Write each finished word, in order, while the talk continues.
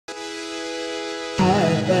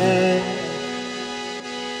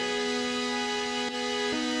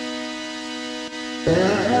Hello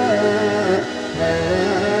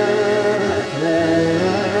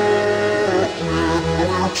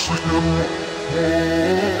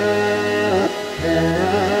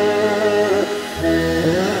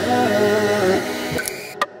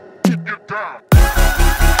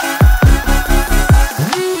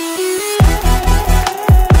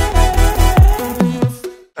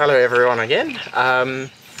everyone again.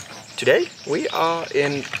 Today we are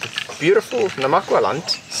in beautiful Namakwa land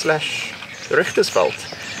 / Richtersveld.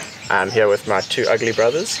 I'm here with my two ugly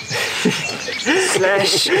brothers.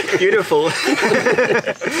 / beautiful.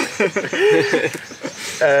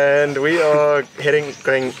 And we are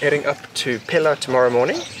heading up to Pella tomorrow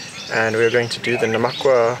morning, and we're going to do the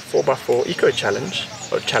Namakwa 4x4 Eco Challenge,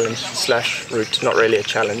 or challenge / route, not really a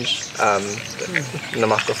challenge.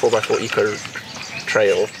 Namakwa 4x4 Eco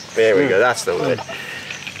Trail. There we go, that's the word.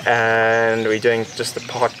 And we're doing just the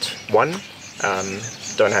part 1.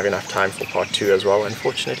 Don't have enough time for part 2 as well,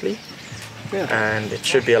 unfortunately. Yeah. And it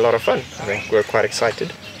should be a lot of fun. I think we're quite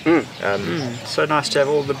excited. So nice to have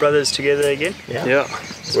all the brothers together again. Yeah.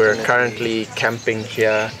 We're currently camping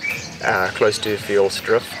here close to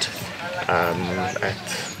Vioolsdrif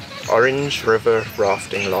at Orange River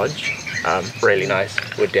Rafting Lodge. Really nice.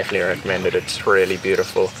 Would definitely recommend it. It's really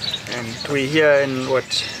beautiful. And we're here in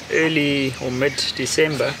early or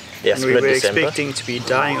mid-December. Yes, and we were mid-December. expecting to be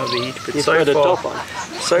dying of the heat, but You've so got a far, top on.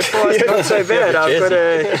 So far it's not so bad. I've got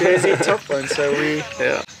a jersey top on, so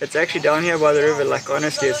it's actually down here by the river. Like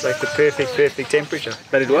honestly, it's like the perfect temperature.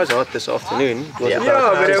 But it was hot this afternoon. It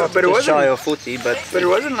was but it wasn't shy of 40, but it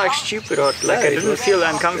wasn't like stupid hot. Like I didn't feel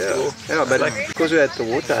uncomfortable. Yeah, but like, because we had the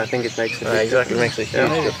water, I think it makes a big exactly, makes a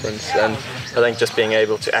huge difference. And I think just being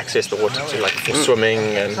able to access the water to for swimming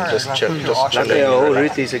and just chilling. The whole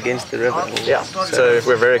route is against the river. Yeah, so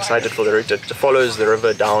we're very excited for the route. It follows the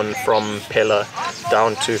river down from Pella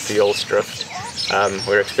down to Vioolsdrif.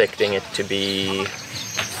 We're expecting it to be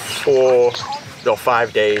 4 or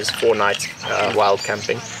 5 days, 4 nights wild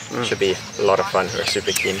camping. Should be a lot of fun. We're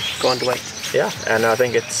super keen. Can't wait. Yeah, and I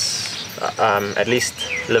think it's at least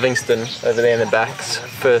Livingstone over there in the back's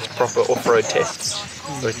first proper off-road test,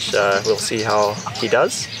 which we'll see how he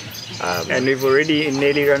does. And we've already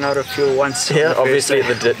nearly run out of fuel once. Yeah, obviously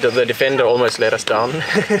the Defender almost let us down.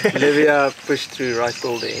 Livia pushed through right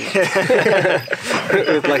till the end.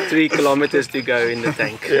 With like 3 kilometers to go in the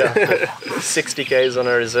tank. Yeah, 60 k's on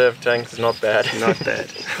a reserve tank is not bad. Not bad.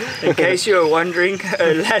 In case you were wondering,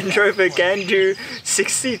 a Land Rover can do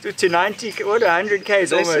 60 to 90, 100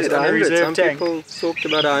 k's almost on a reserve tank. Some people talked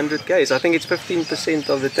about 100 k's. I think it's 15%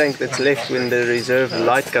 of the tank that's left when the reserve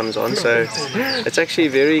light comes on, so it's actually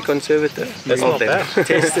very conservative. That's not bad.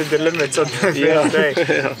 Tested the limits on the first day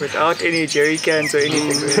without any jerry cans or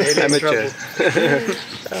anything. Really Amateur.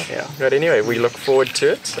 But anyway, we look forward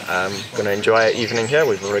to it. Going to enjoy our evening here.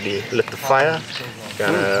 We've already lit the fire.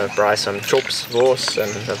 Going to braai some chops, wors, and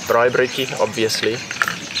a braaibroodjie, obviously.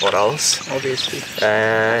 What else? Obviously.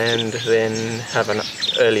 And then have an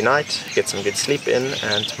early night, get some good sleep in,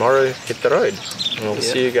 and tomorrow hit the road. And we'll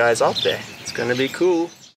see you guys out there. It's going to be cool.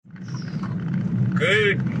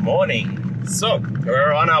 Good morning. So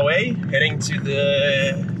we're on our way, heading to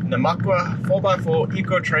the Namakwa 4x4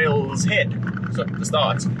 Eco Trails head. So the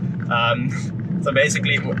start. So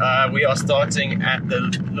basically, we are starting at the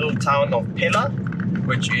little town of Pella,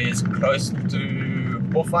 which is close to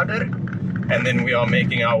Pofadder, and then we are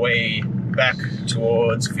making our way back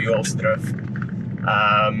towards Vioolsdrif.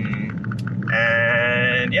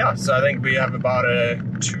 And yeah, so I think we have about a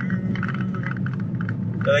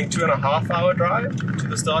 2.5 hour drive to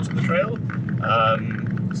the start of the trail,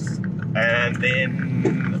 and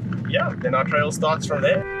then our trail starts from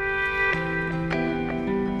there.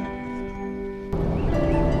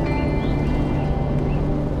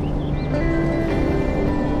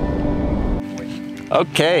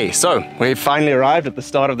 Okay, so we finally arrived at the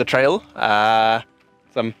start of the trail. We're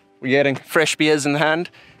getting fresh beers in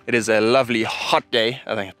hand. It is a lovely hot day.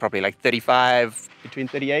 I think it's probably like 35, between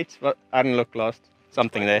 38. Well, I didn't look last.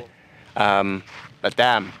 Something there, but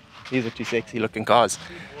damn, these are 2 sexy looking cars.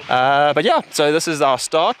 But yeah, so this is our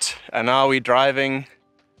start, and now we're driving,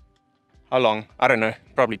 how long? I don't know,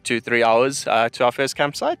 probably 2-3 hours to our first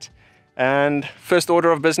campsite. And first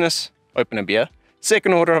order of business, open a beer.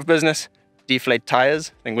 Second order of business, deflate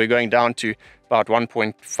tires. I think we're going down to about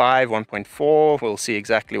 1.5, 1.4. We'll see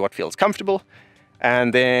exactly what feels comfortable.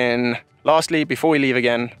 And then lastly, before we leave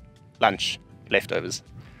again, lunch, leftovers.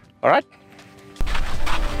 All right.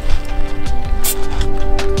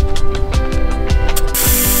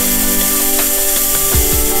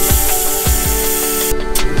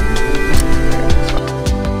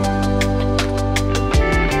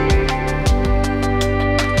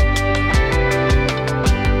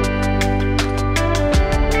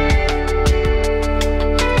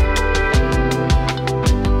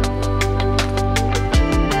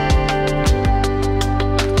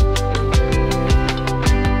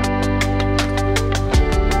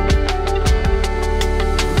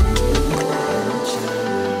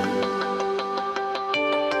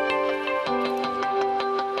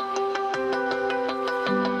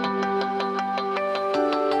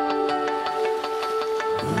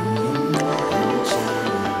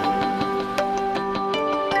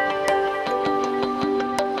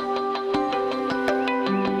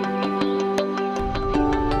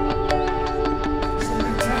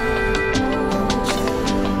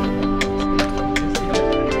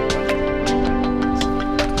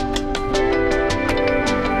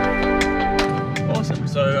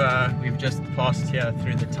 we've just passed here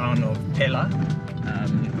through the town of Pella.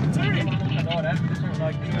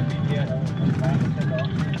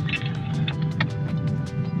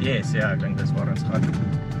 Yes, yeah, I think this one is hot.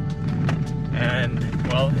 And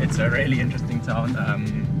well, it's a really interesting town,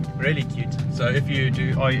 really cute. So if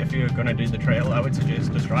you're gonna do the trail, I would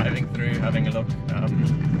suggest just driving through, having a look.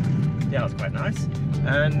 Yeah, it's quite nice.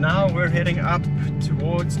 And now we're heading up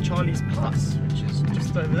towards Charlie's Pass, which is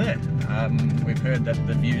just over there. We've heard that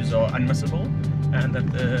the views are unmissable and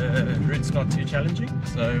that the route's not too challenging,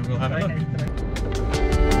 so we'll have a look.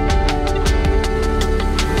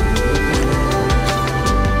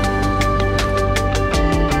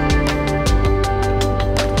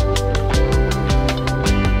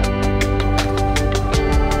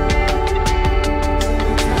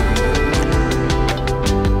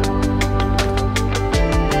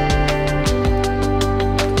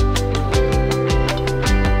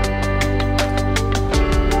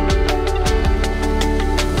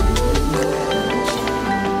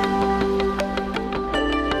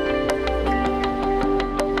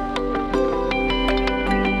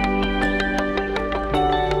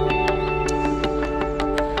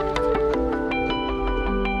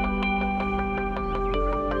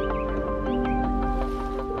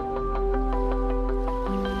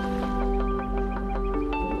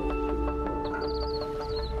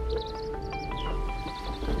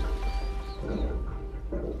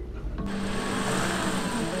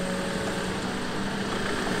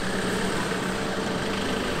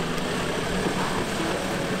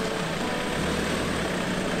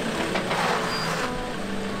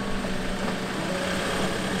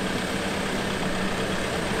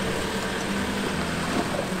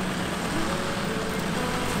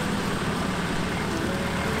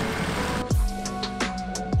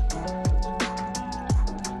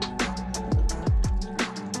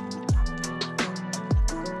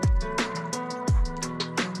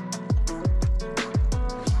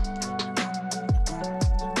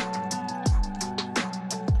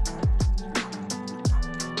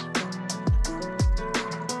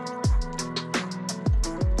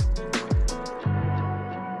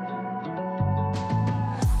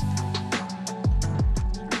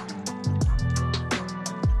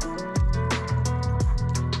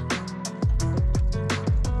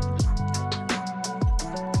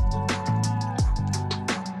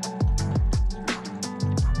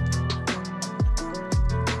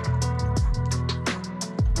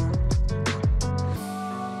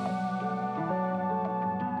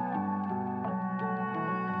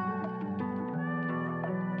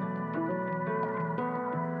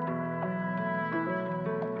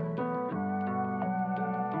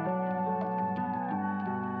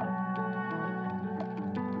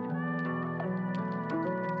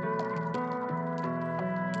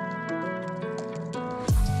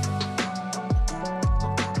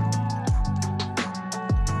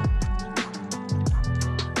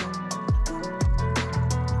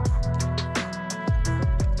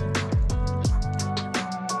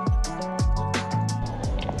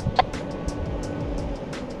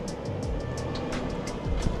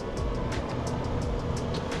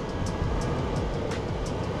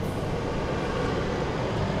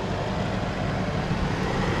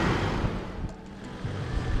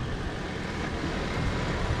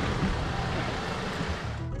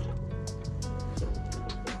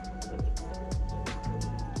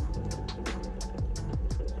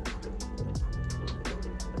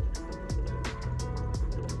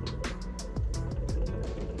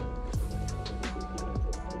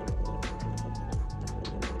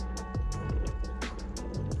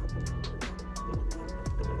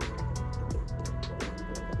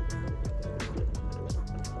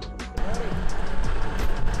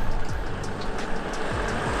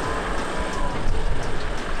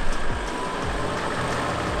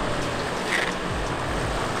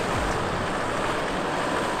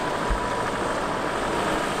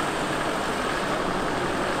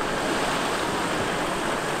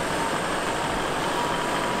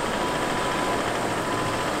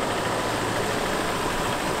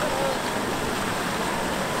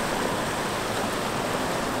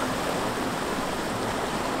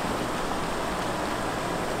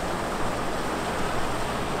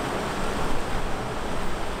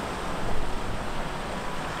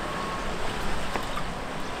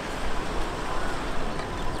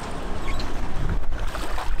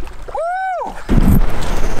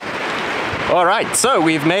 Alright, so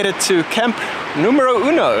we've made it to camp numero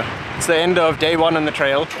uno. It's the end of day one on the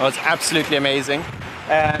trail. It was absolutely amazing.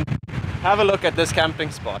 And have a look at this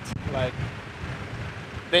camping spot. Like,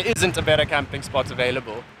 there isn't a better camping spot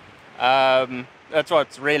available. that's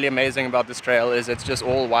what's really amazing about this trail, is it's just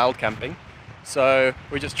all wild camping. So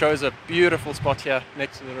we just chose a beautiful spot here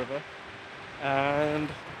next to the river, and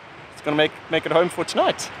it's gonna make it home for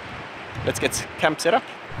tonight. Let's get camp set up.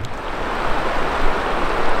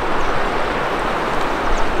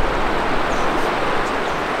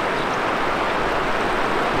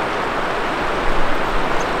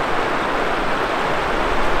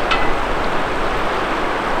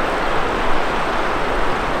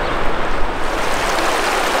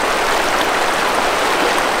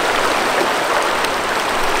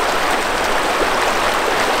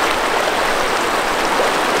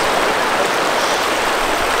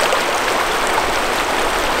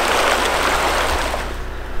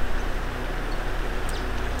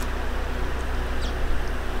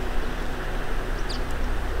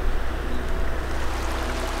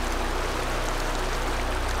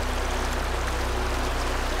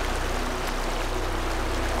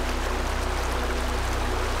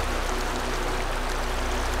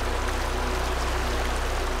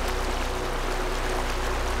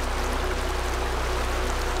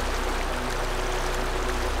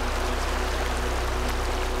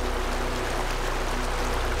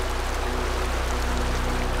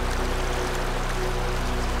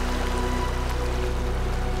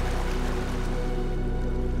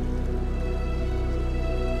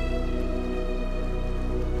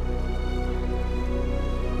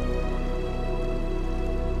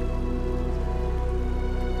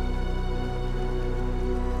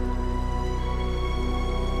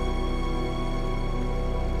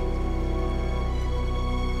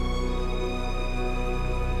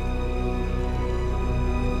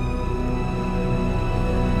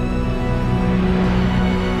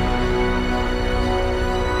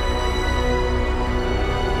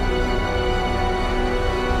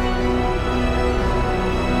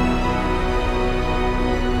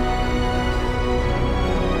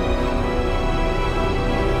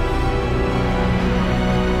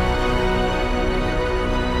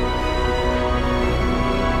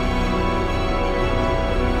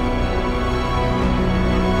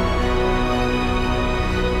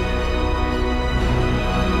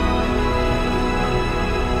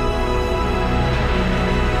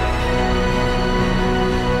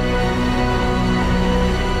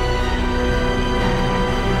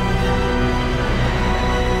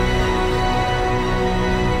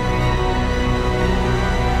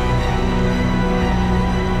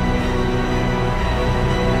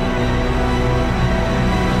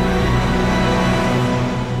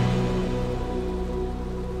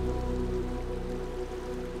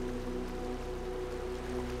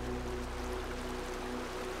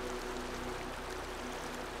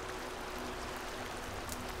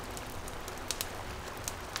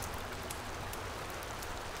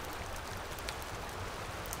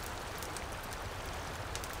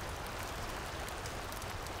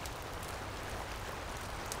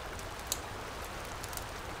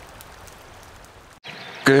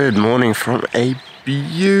 Good morning from a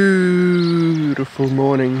beautiful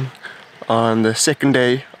morning on the second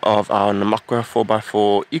day of our Namakwa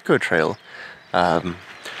 4x4 eco trail.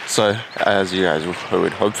 So as you guys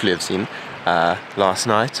would hopefully have seen, last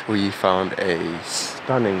night we found a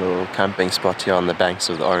stunning little camping spot here on the banks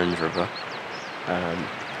of the Orange River.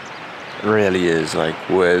 It really is, like,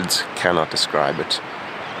 words cannot describe it.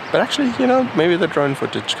 But actually, you know, maybe the drone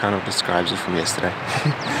footage kind of describes it from yesterday.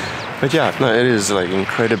 But yeah, no, it is like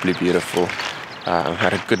incredibly beautiful.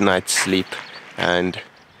 Had a good night's sleep, and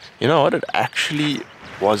you know what, it actually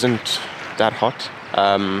wasn't that hot.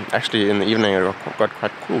 Actually in the evening it got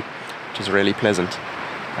quite cool, which is really pleasant.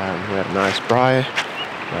 We had a nice braai,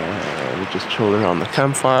 we just chilled around the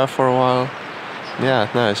campfire for a while. Yeah,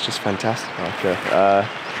 no, it's just fantastic out here.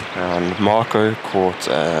 And Marco caught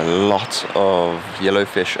a lot of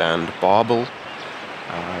yellowfish and barbel,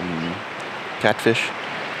 catfish.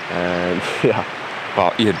 And yeah,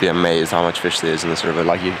 well, you'd be amazed how much fish there is in this river.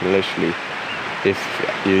 Like, you can literally, if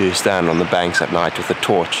you stand on the banks at night with a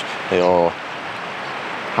torch, there are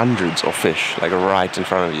hundreds of fish, like, right in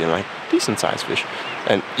front of you, like decent sized fish,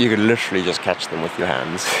 and you could literally just catch them with your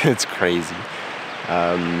hands. It's crazy.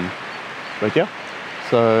 But yeah,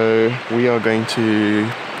 so we are going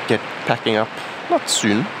to get packing up, not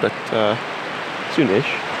soon, but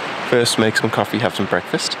soonish. First make some coffee, have some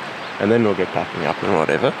breakfast, and then we'll get packing up and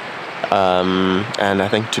whatever. And I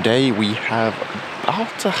think today we have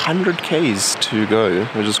about 100 k's to go,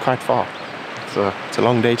 which is quite far. It's a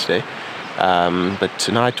long day today. But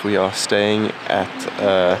tonight we are staying at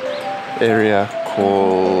an area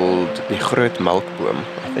called Die Groot Melkboom,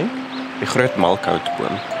 I think. Die Groot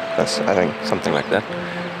Melkboom. That's, I think, something like that.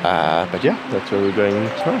 But yeah, that's where we're going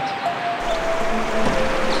tonight.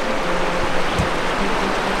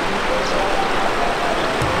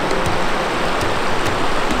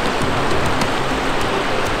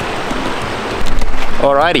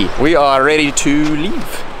 Alrighty, we are ready to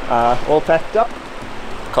leave. All packed up.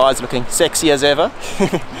 Car's looking sexy as ever.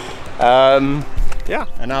 Yeah,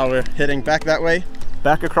 and now we're heading back that way,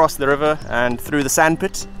 back across the river and through the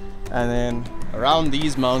sandpit, and then around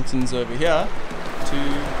these mountains over here to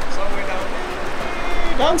somewhere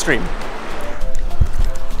downstream.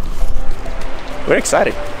 We're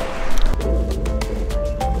excited.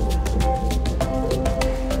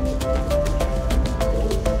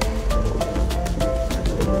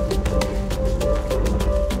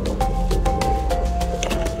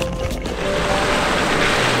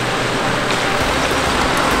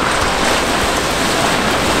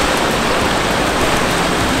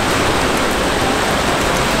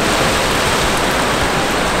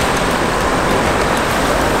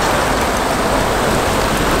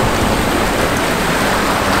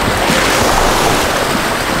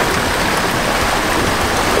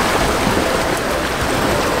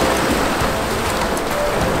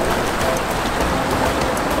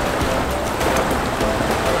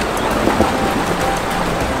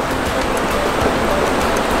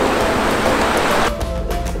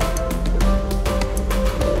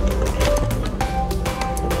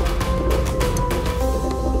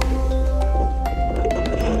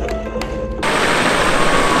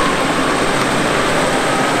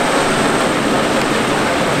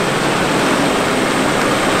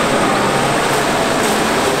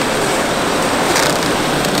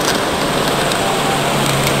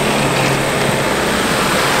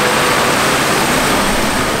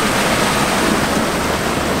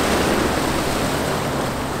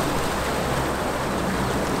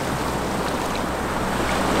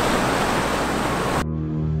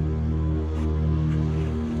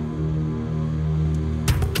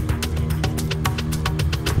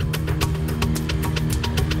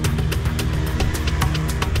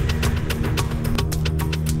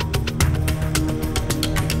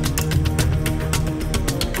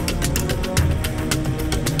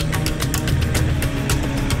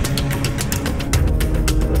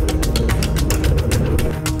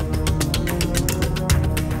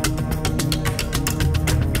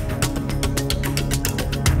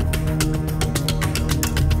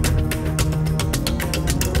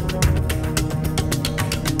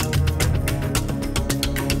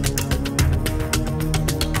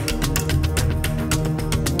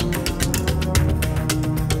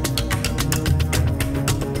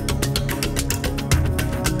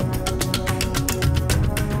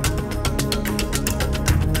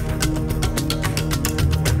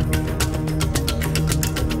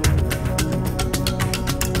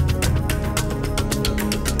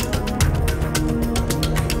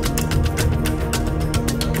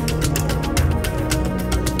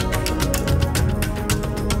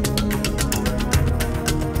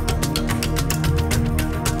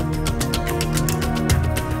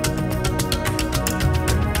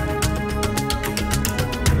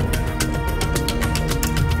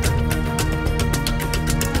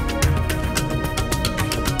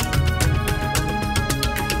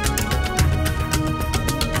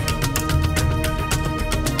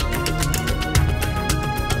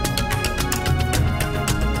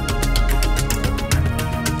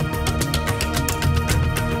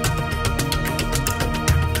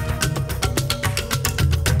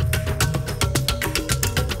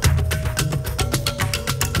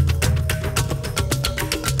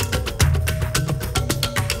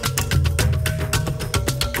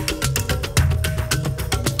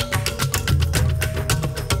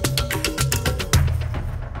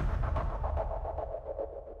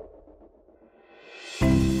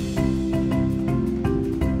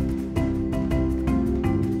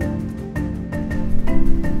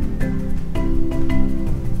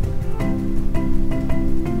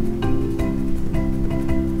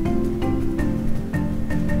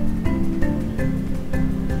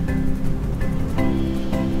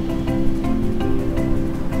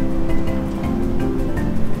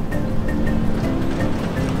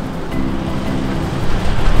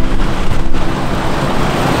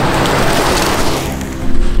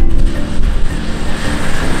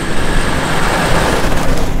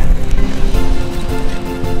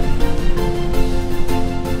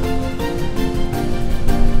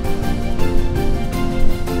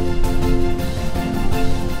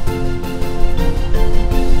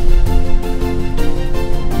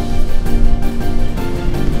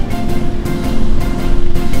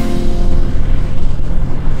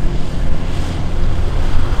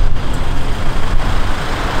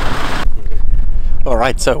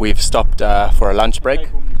 Alright, so we've stopped for a lunch break.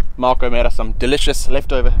 Marco made us some delicious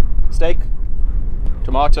leftover steak,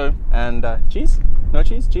 tomato and cheese? No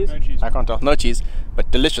cheese? Cheese? No cheese. I can't tell. No cheese, but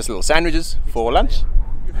delicious little sandwiches for lunch.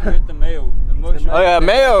 You forget the mayo. The most Oh yeah,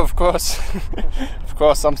 mayo, of course. Of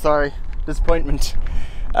course, I'm sorry. Disappointment.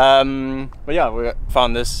 But yeah, we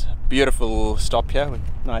found this beautiful stop here with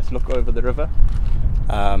nice look over the river.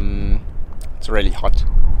 It's really hot,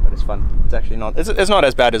 but it's fun. It's actually not, it's not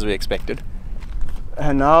as bad as we expected.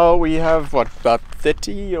 And now we have what, about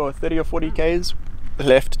 30 or 40 k's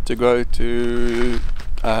left to go to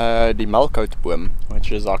Die Melkboom,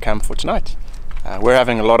 which is our camp for tonight. We're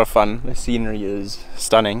having a lot of fun. The scenery is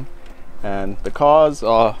stunning and the cars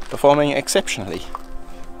are performing exceptionally.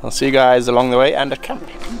 I'll see you guys along the way and at camp.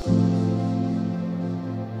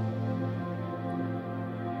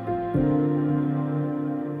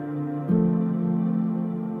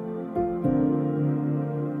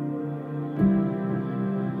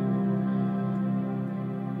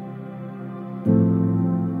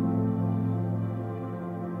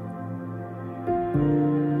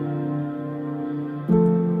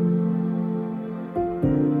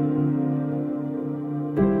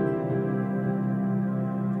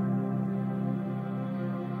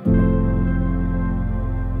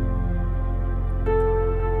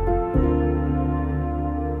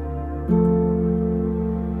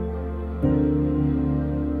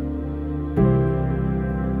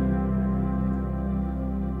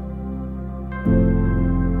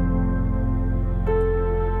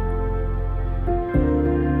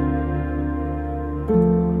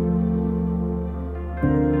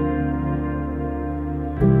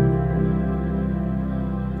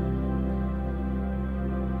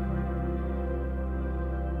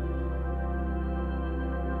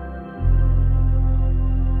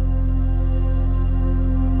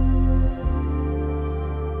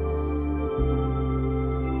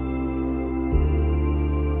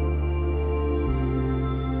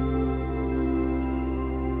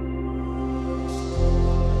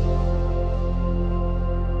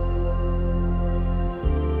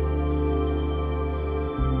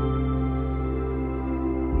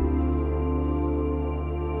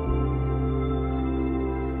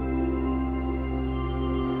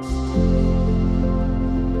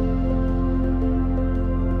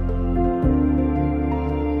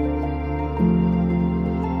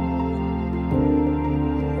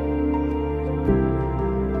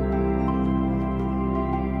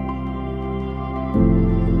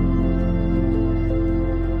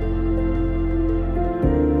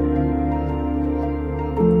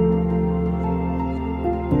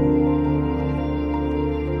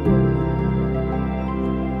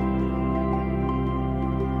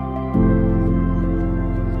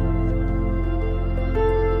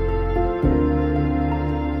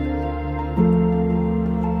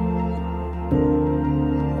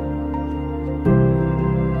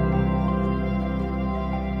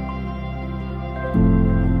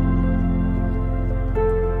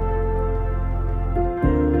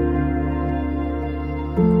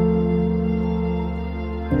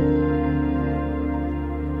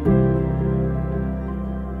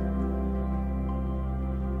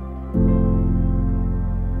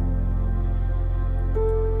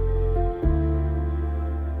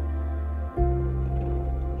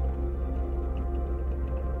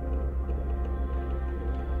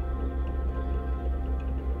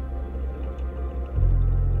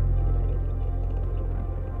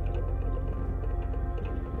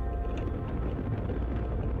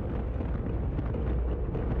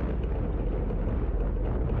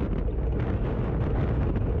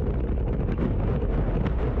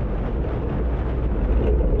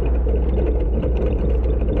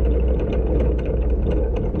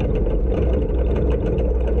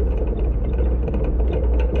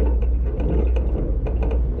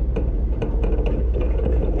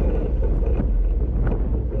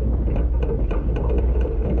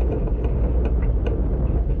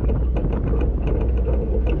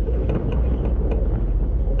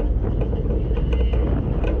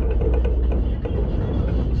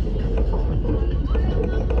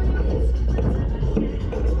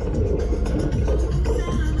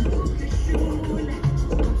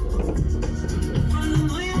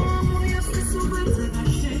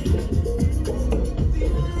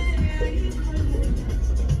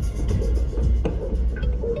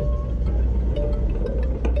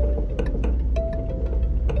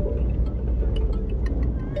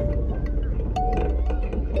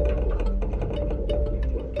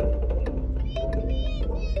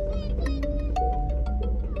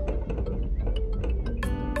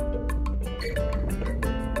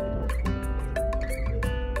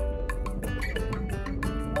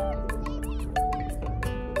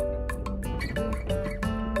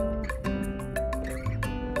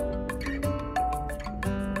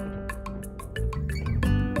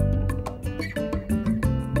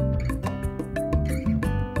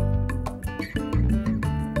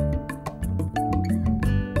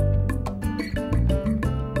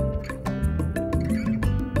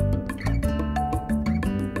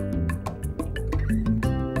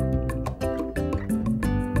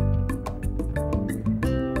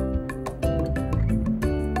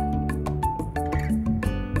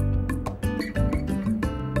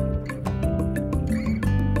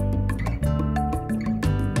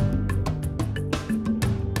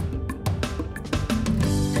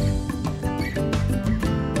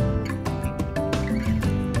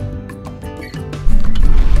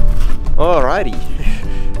 Alrighty,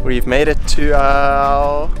 we've made it to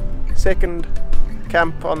our second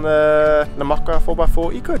camp on the Namakwa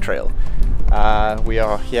 4x4 eco trail. We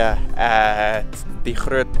are here at Die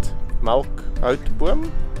Groot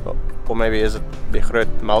Melkboom, or maybe is it Die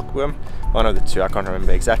Groot Melkboom? One of the two, I can't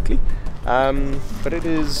remember exactly. But it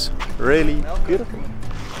is really beautiful.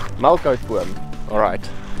 Melkboom. Alright,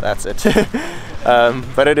 that's it.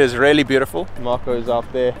 But it is really beautiful. Marco's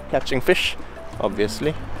out there catching fish,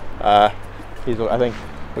 obviously. I think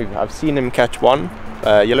I've seen him catch one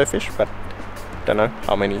yellowfish, but don't know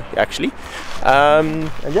how many actually.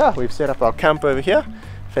 And yeah, we've set up our camp over here,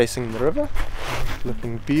 facing the river,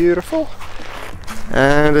 looking beautiful,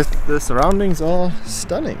 and the surroundings are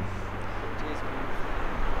stunning.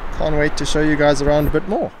 Can't wait to show you guys around a bit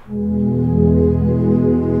more.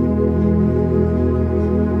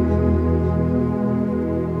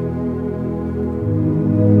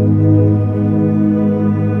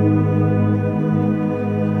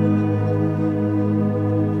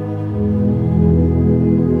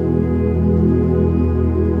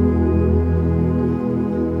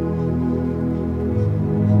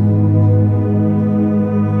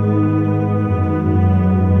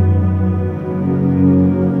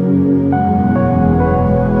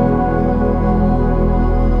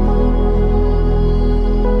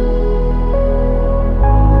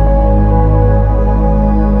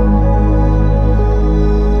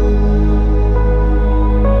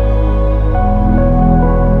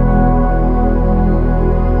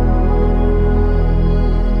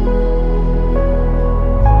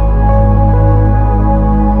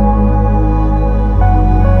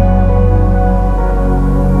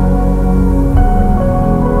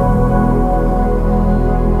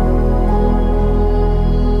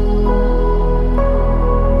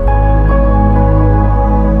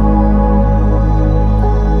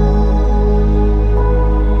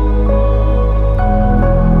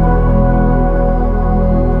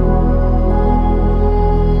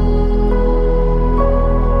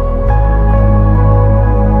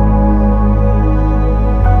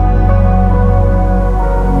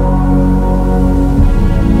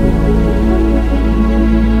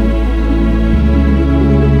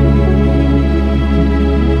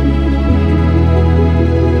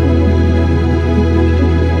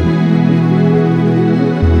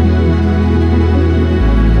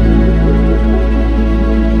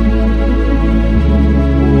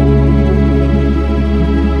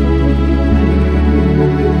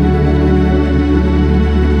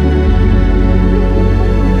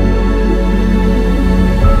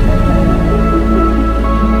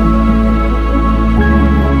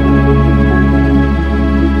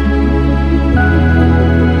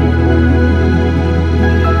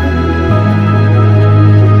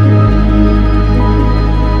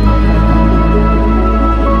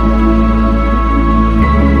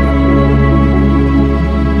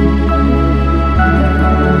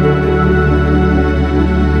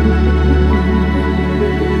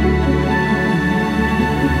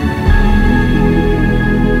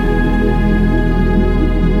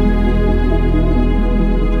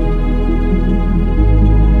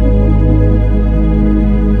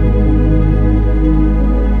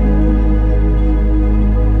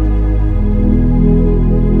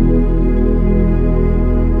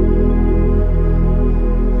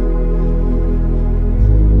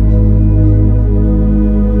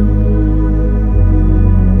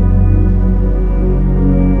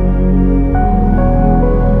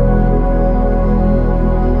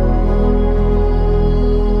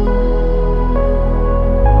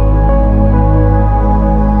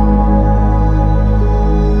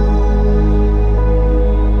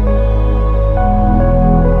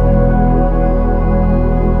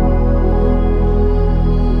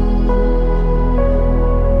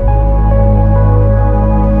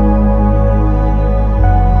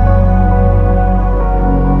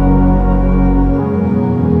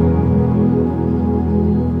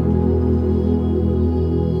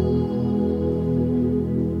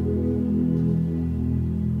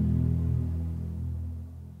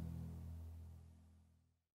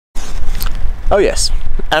 Oh yes,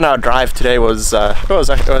 and our drive today was it was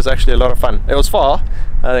actually a lot of fun. It was far.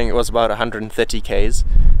 I think it was about 130 k's.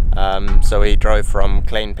 So we drove from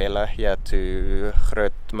Pella here to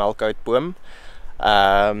Groot Melkboom,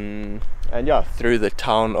 and yeah, through the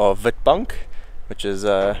town of Witbank, which is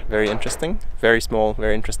very interesting, very small,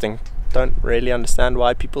 very interesting. Don't really understand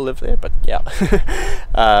why people live there, but yeah.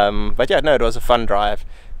 But yeah, no, it was a fun drive,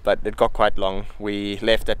 but it got quite long. We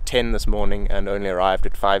left at 10 this morning and only arrived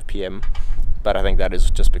at 5 p.m. But I think that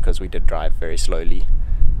is just because we did drive very slowly.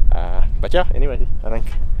 But yeah, anyway, I think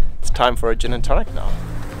it's time for a gin and tonic now.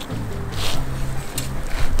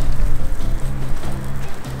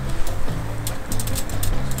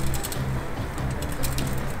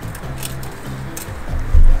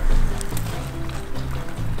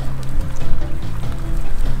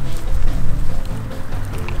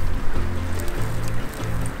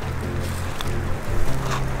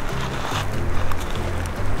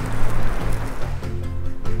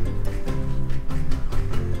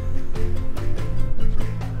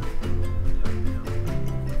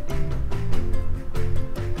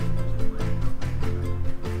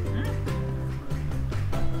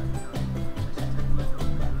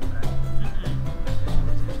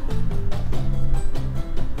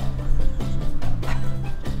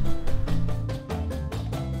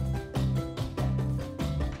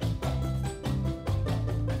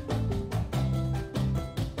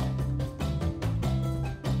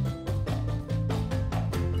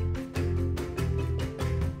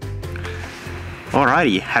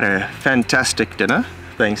 Alrighty, had a fantastic dinner.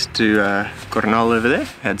 Thanks to Cornel over there.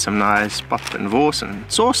 Had some nice pop and wors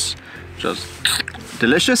and sauce, which was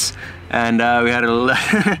delicious. And we had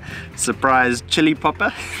a surprise chili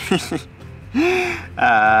popper. They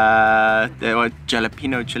were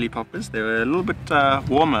jalapeno chili poppers. They were a little bit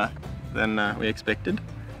warmer than we expected.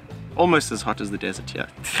 Almost as hot as the desert here.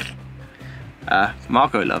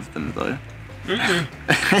 Marco loved them though.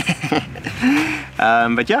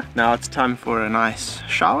 But yeah, now it's time for a nice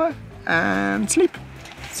shower and sleep.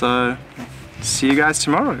 So, see you guys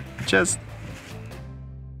tomorrow. Cheers.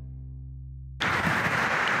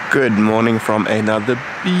 Good morning from another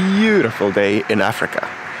beautiful day in Africa.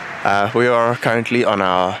 We are currently on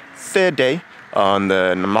our third day on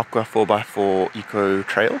the Namakwa 4x4 eco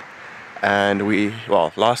trail. And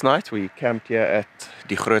last night we camped here at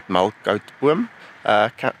Die Groot Melkboom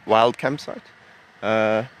wild campsite.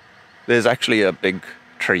 There's actually a big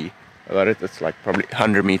tree about it. It's like probably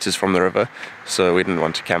 100 meters from the river, so we didn't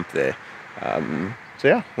want to camp there. So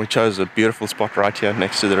yeah, we chose a beautiful spot right here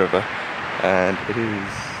next to the river, and it is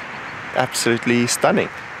absolutely stunning,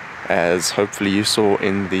 as hopefully you saw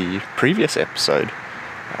in the previous episode.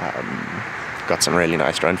 Got some really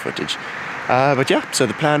nice drone footage. But yeah, so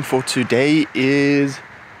the plan for today is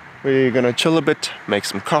we're gonna chill a bit, make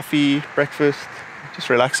some coffee, breakfast, just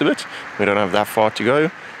relax a bit. We don't have that far to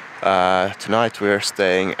go. Tonight we're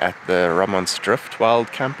staying at the Ramansdrif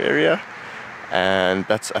wild camp area, and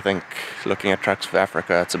that's, I think, looking at Tracks for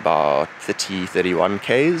Africa, it's about 31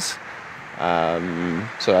 k's.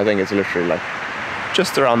 So I think it's literally like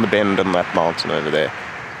just around the bend on that mountain over there.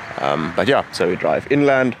 But yeah, so we drive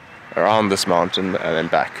inland around this mountain and then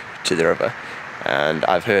back to the river. And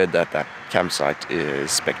I've heard that that campsite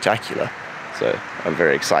is spectacular, so I'm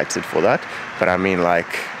very excited for that. But I mean,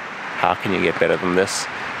 like, how can you get better than this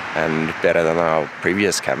and better than our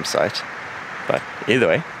previous campsite? But either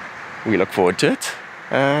way, we look forward to it.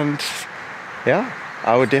 And yeah,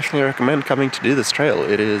 I would definitely recommend coming to do this trail.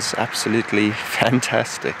 It is absolutely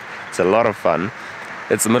fantastic. It's a lot of fun.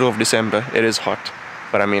 It's the middle of December, it is hot,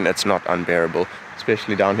 but I mean, it's not unbearable,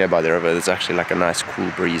 especially down here by the river. There's actually like a nice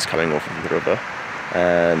cool breeze coming off of the river.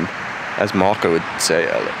 And as Marco would say,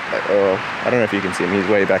 I don't know if you can see him, he's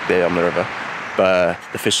way back there on the river, but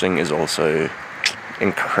the fishing is also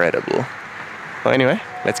incredible. Well, anyway,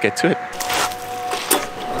 let's get to it.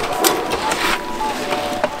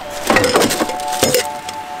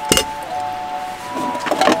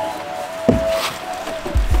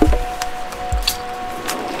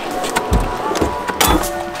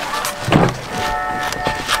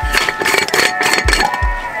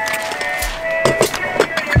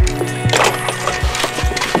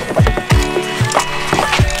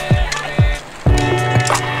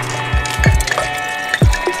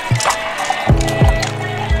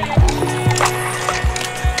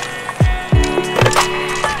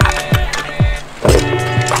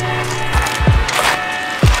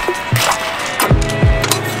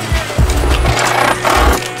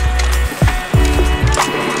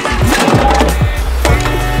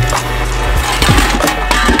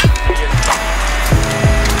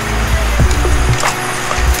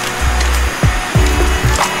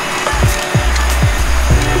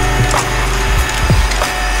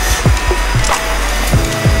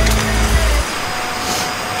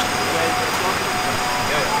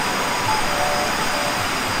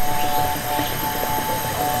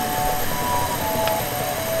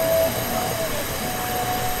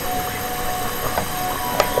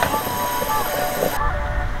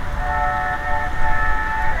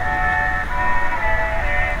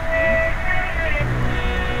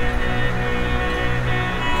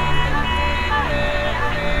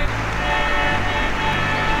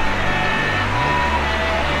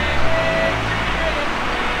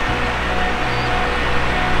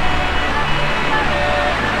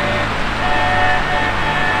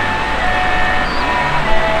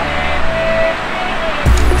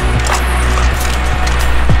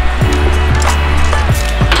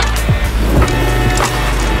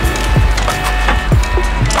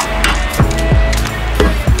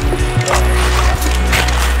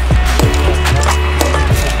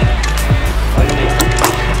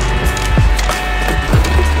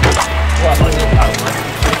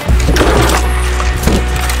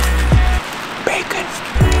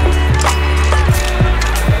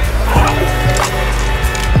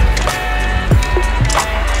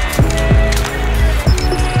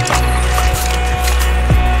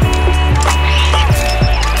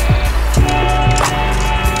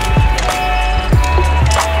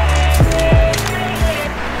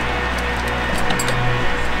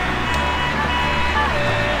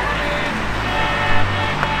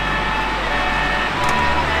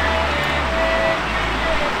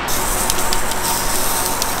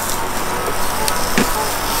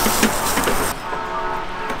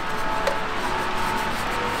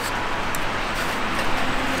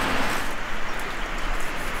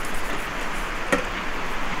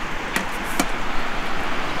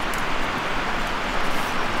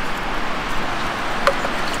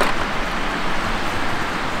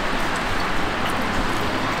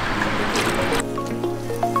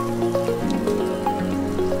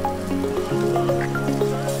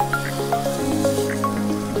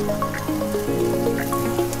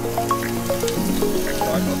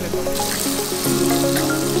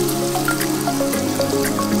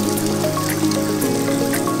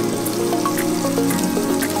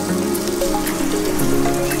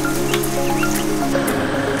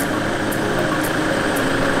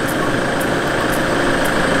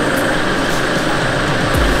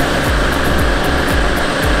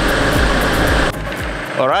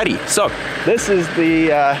 Alrighty, so this is the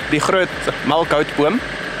Die Groot Melkboom.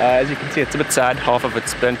 As you can see, it's a bit sad, half of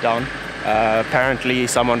it's burnt down. Apparently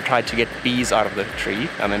someone tried to get bees out of the tree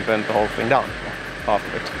and then burnt the whole thing down, half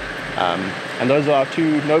of it. And those are our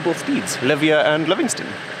two noble steeds, Livia and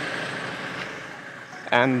Livingstone.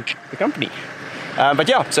 And the company. But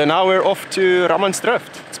yeah, so now we're off to Ramansdrif.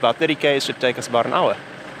 It's about 30 km, should take us about an hour.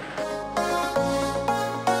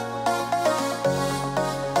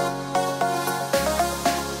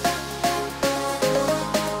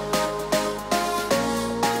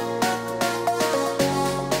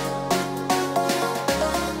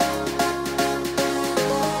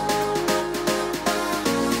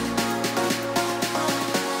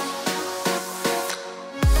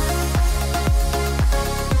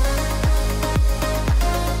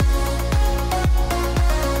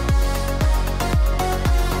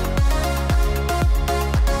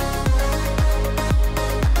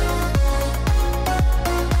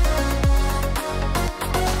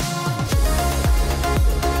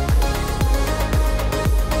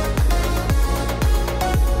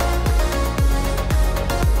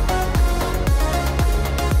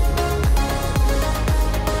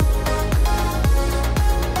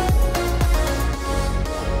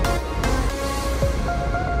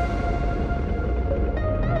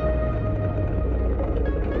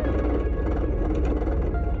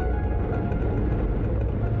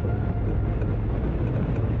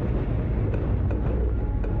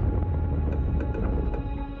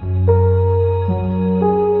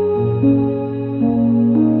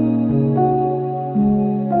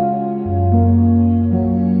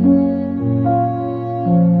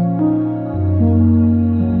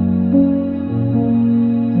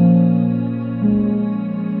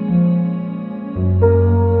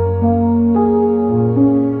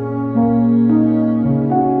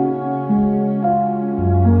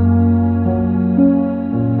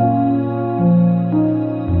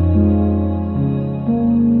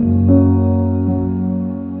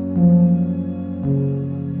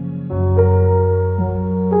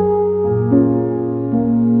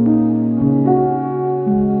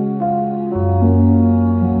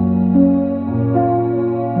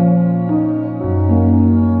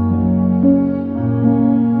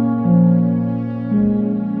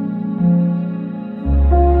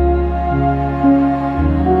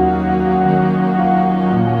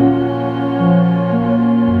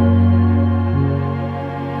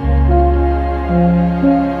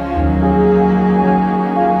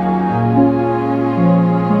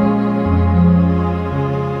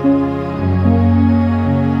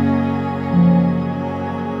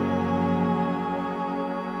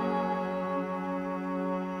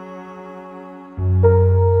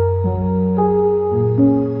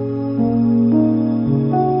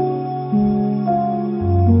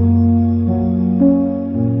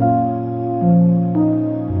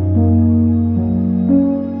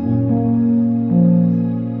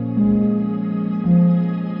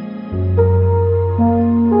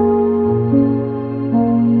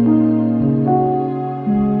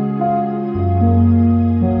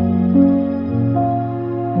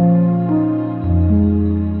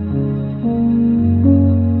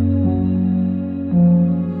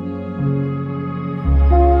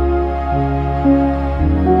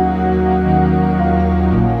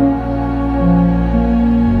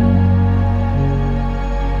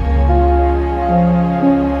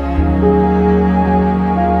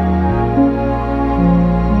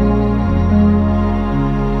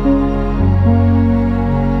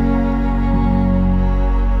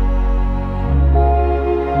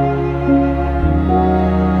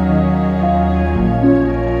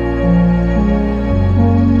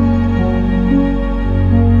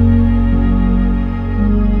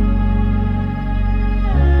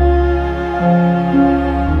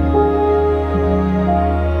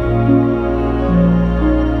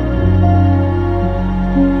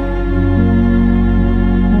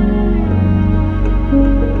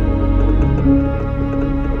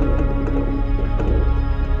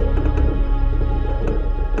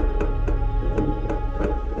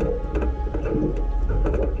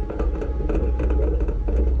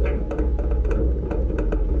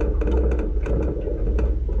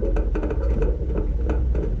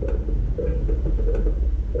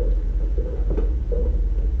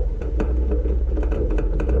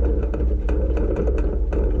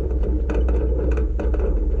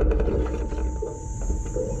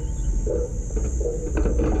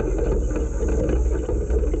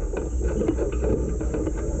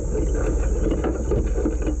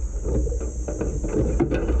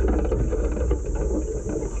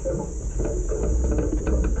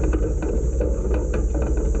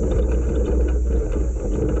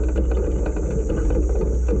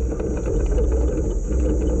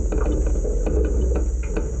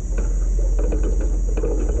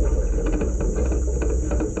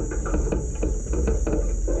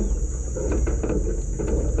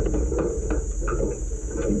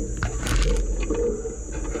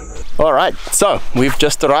 Alright, so we've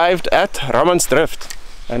just arrived at Ramansdrif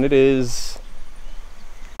and it is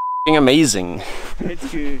amazing.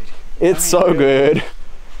 It's good. It's so good.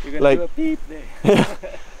 You're gonna Like- do a peep there.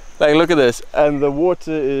 Like, look at this, and the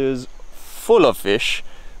water is full of fish.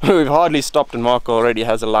 We've hardly stopped and Mark already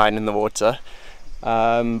has a line in the water.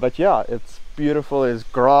 But yeah, it's beautiful. There's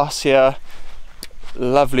grass here,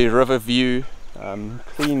 lovely river view,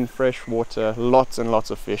 clean fresh water, lots and lots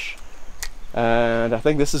of fish. And I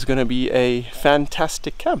think this is going to be a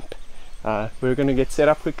fantastic camp. We're going to get set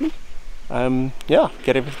up quickly. Yeah,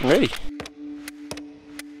 get everything ready.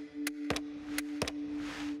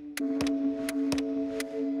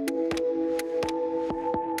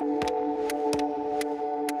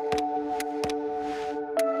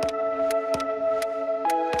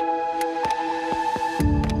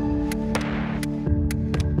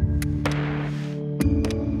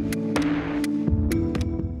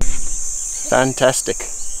 Fantastic,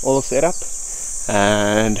 all set up,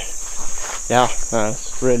 and yeah,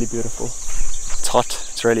 it's really beautiful. It's hot,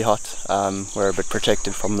 it's really hot. We're a bit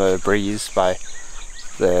protected from the breeze by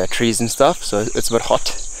the trees and stuff, so it's a bit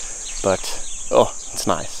hot, but oh, it's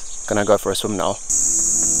nice. Gonna go for a swim now.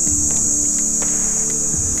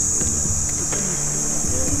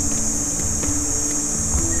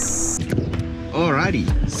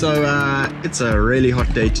 Alrighty, so it's a really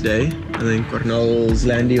hot day today. I think Cornel's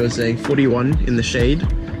Landy was saying 41 in the shade,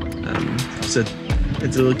 so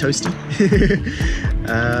it's a little toasty.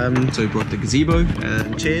 So we brought the gazebo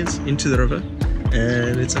and chairs into the river,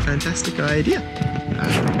 and it's a fantastic idea.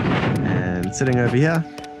 And sitting over here,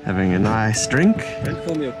 having a nice drink. Don't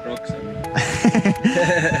film your Crocs. I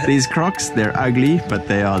mean. These Crocs, they're ugly, but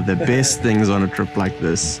they are the best things on a trip like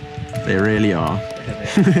this. They really are.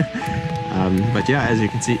 But yeah, as you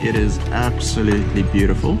can see, it is absolutely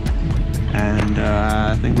beautiful, and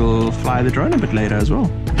I think we'll fly the drone a bit later as well.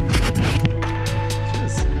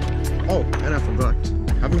 Cheers. Oh, and I forgot,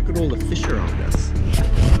 have a look at all the fish around us.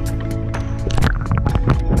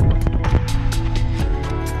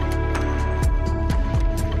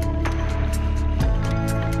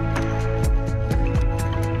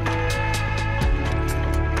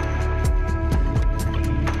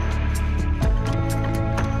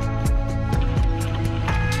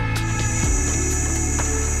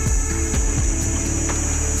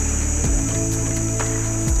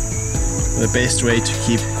 The best way to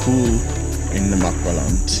keep cool in the Namakwa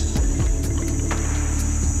land.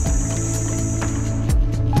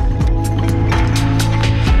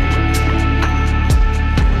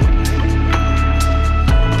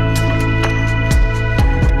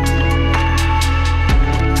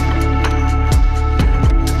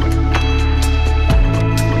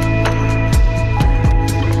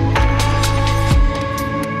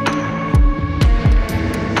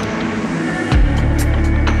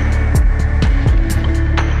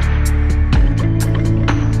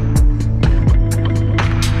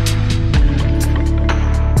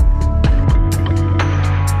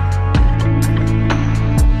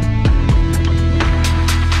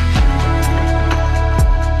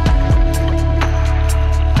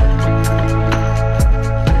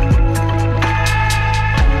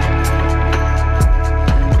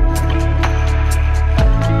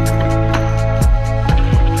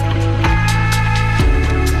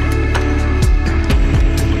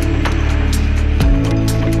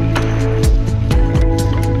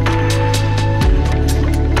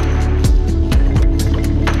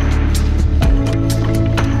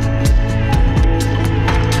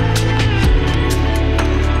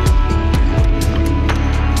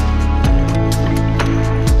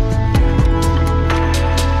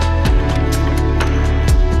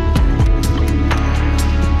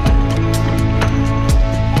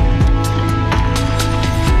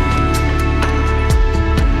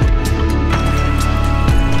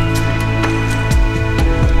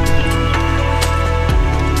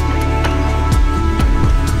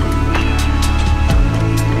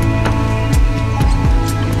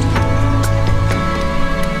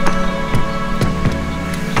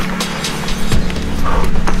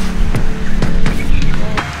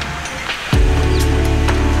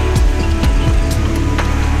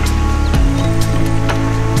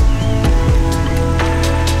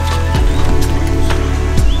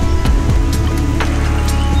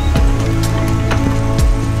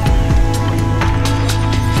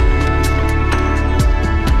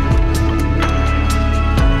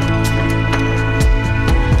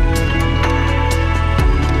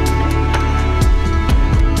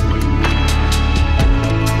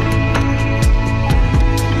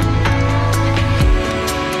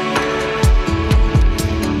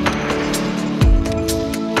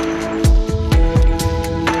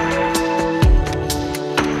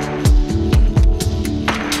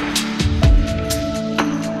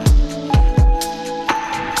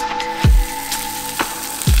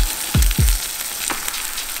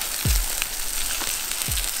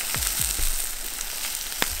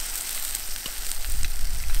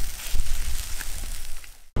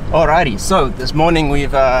 Alrighty, so this morning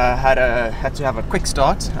we've had to have a quick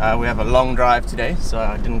start. We have a long drive today, so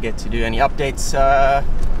I didn't get to do any updates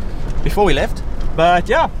before we left. But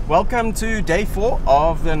yeah, welcome to day 4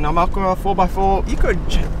 of the Namakwa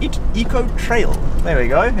 4x4 Eco Trail. There we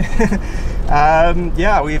go.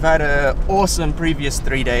 Yeah, we've had an awesome previous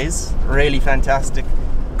 3 days. Really fantastic,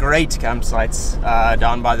 great campsites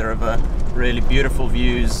down by the river. Really beautiful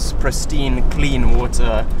views, pristine, clean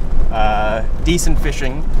water. Decent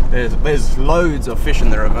fishing. There's loads of fish in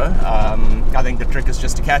the river. I think the trick is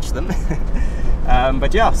just to catch them.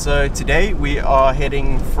 But yeah, so today we are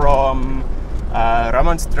heading from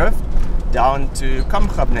Ramansdrif down to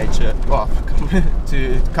Kamgab nature, well,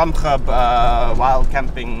 to Kamgab wild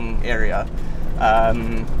camping area.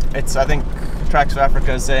 It's, I think Tracks for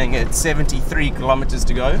Africa is saying it's 73 kilometers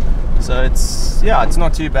to go, so it's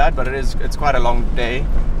not too bad, but it's quite a long day.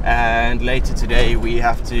 And later today we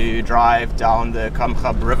have to drive down the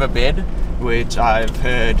Kamgab riverbed, which I've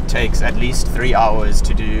heard takes at least 3 hours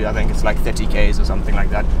to do. I think it's like 30 k's or something like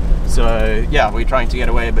that. So yeah, we're trying to get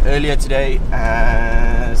away a bit earlier today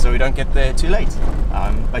so we don't get there too late.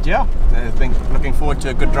 But yeah, I think looking forward to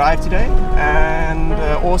a good drive today and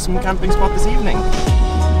an awesome camping spot this evening.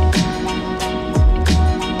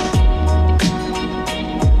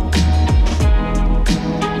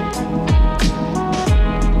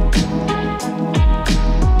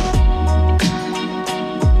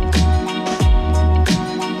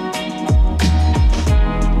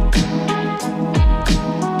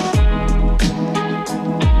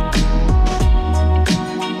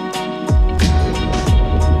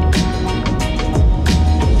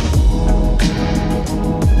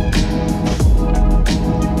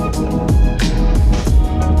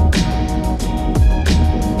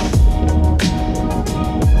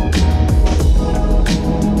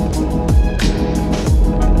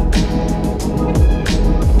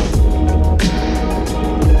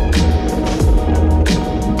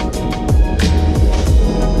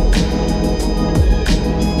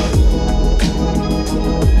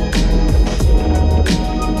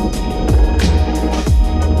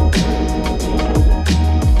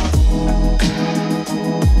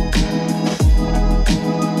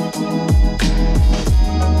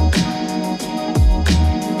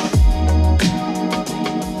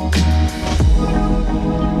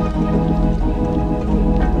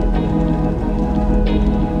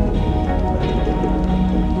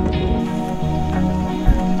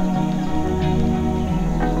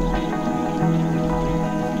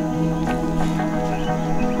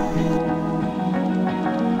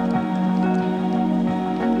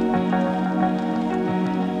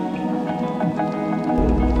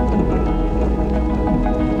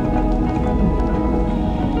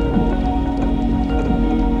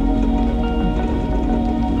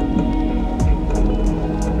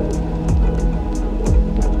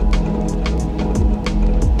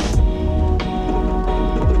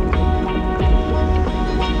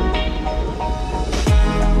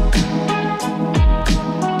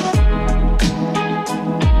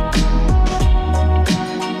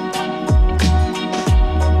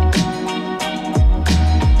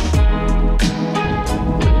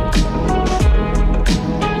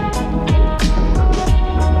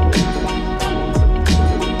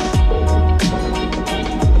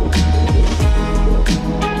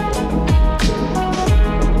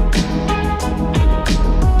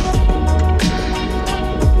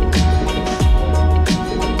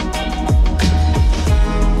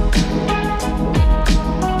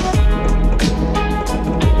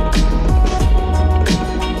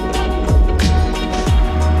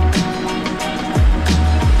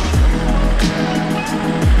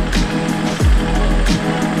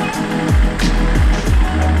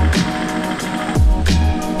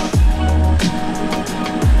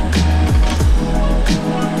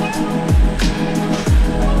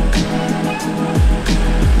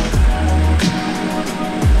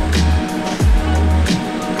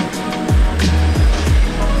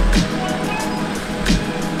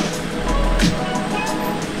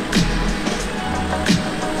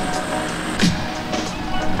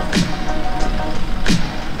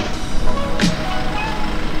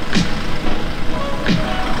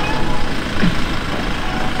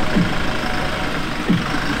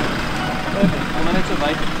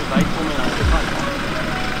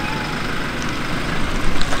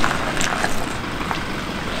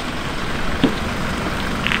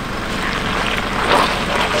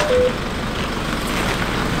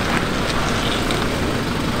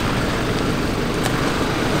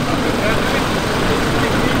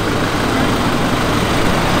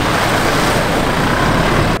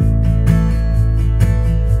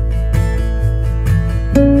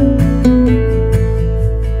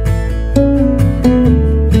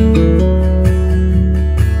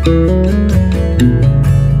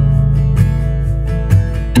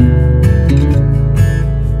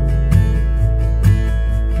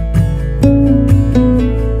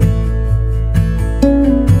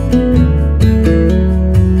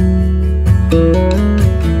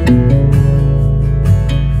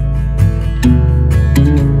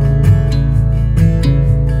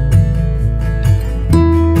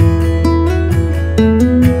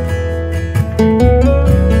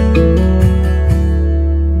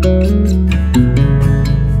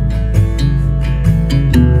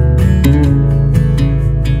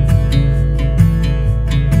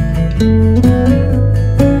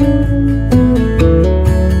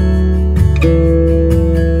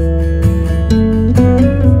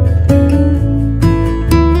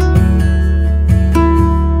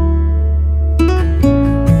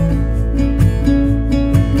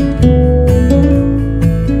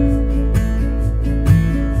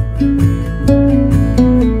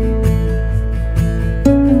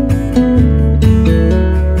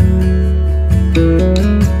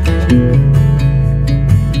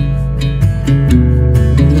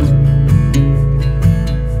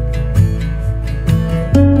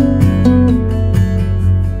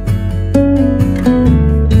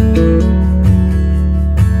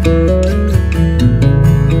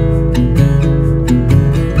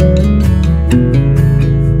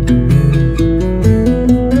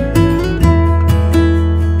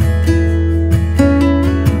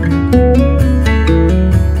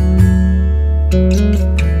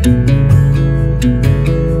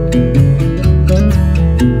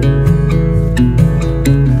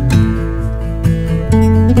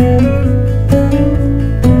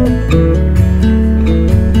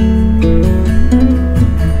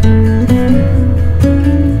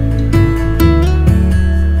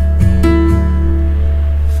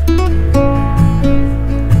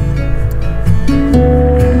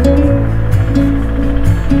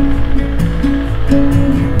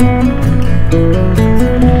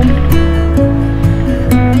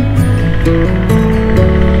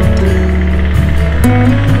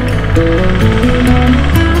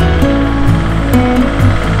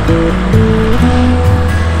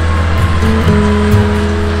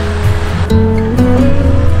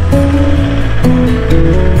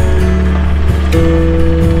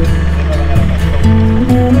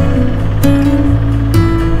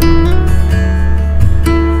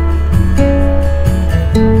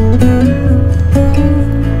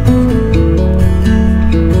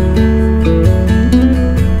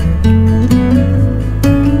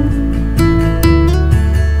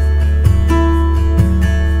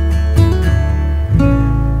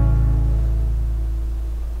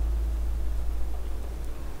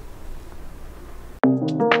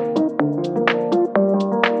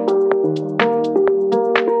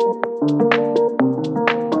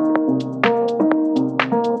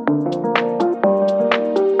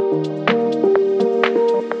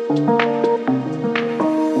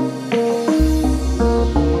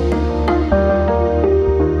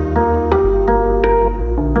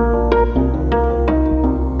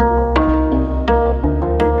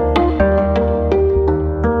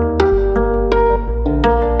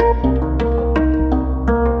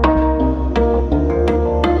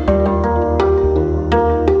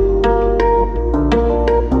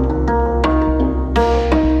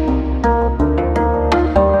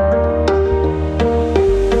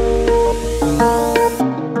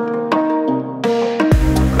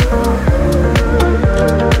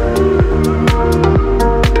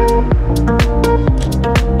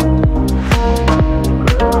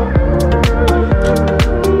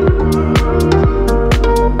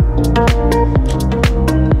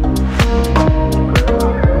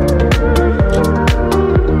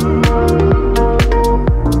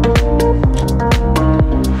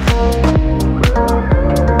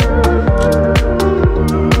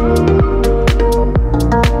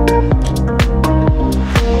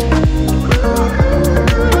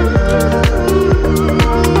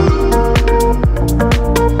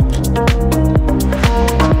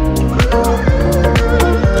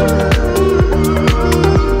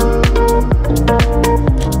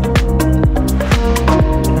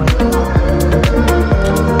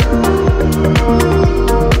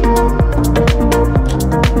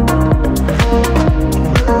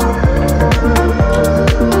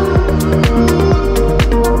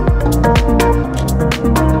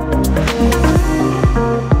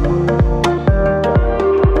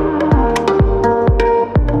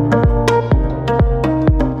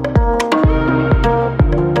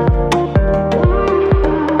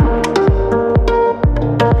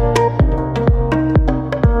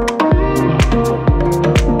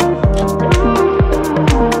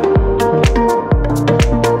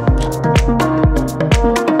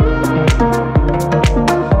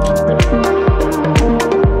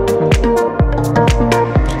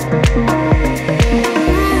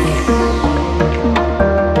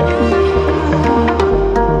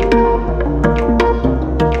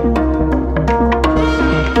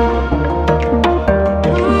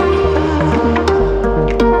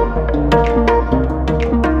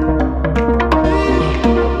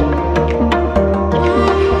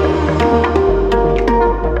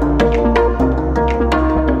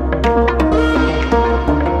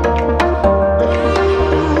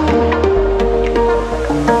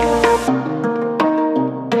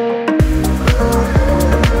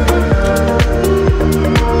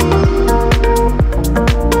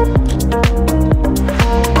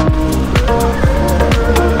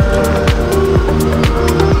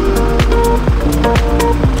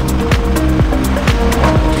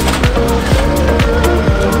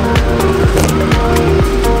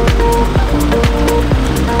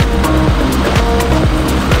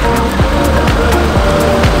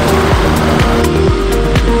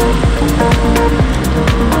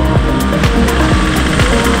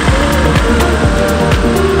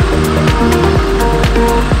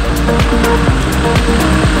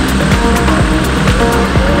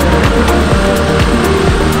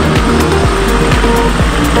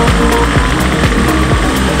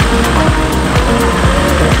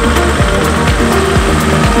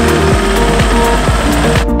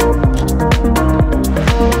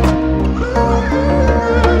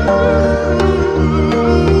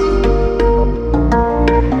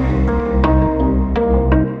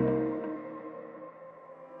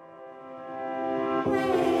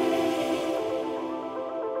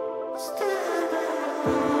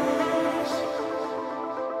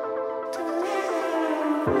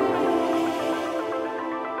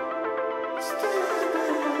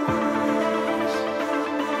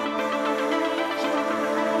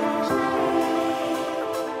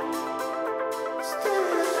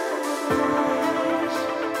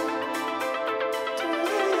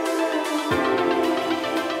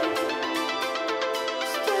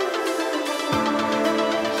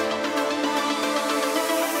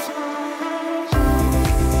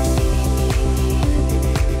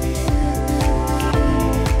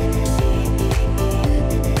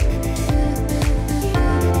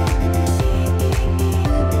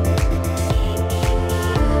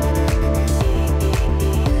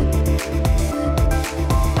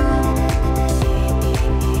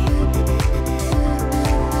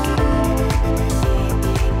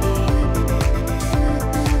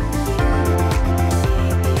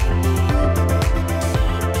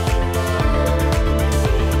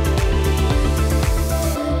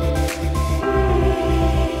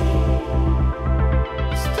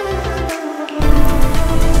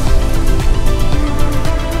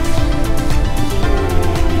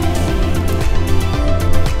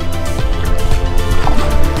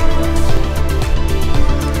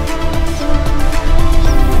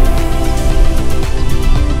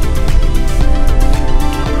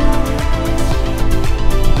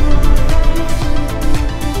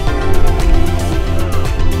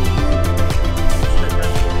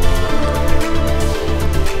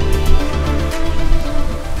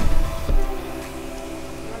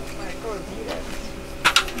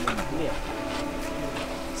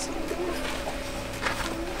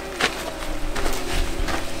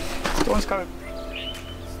 Storm's coming.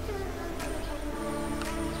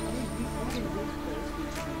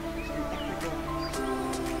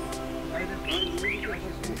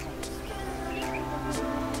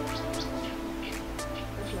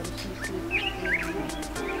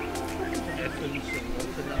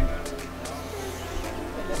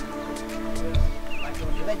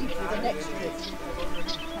 Ready for the next trip.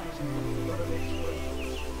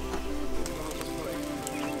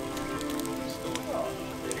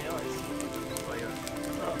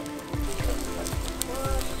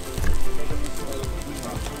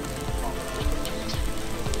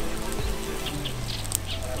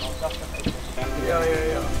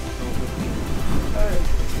 Yeah.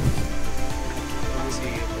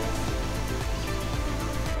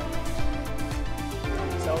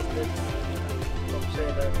 Sounds good. Don't say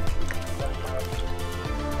that.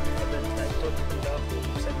 And then I thought you could have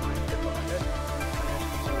sent my tip behind it.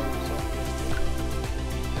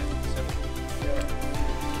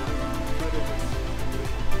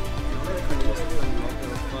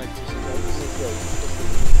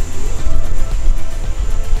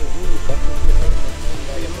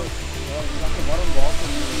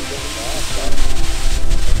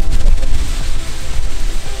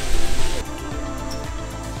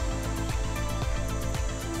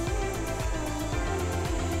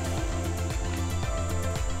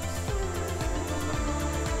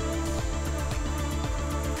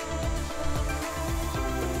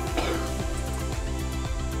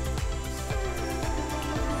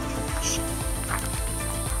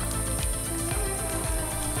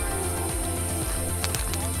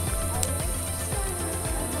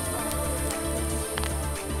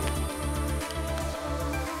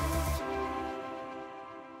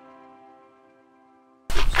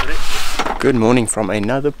 Good morning from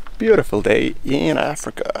another beautiful day in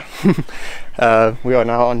Africa. We are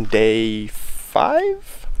now on day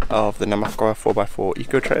 5 of the Namakwa 4x4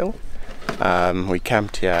 eco trail. We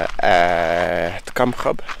camped here at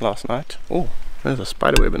Kamgab last night. Oh, there's a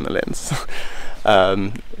spiderweb in the lens.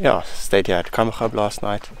 Yeah, stayed here at Kamgab last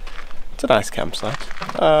night. It's a nice campsite.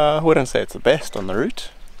 I wouldn't say it's the best on the route,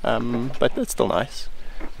 but it's still nice.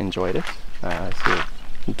 Enjoyed it. So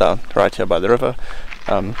down right here by the river.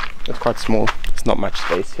 It's quite small, there's not much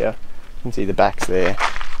space here. You can see the backs there,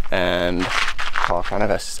 and car kind of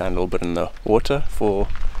has to stand a little bit in the water for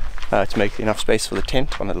to make enough space for the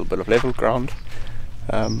tent on a little bit of level ground.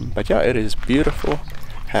 But yeah, it is beautiful.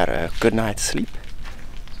 Had a good night's sleep,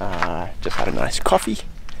 just had a nice coffee,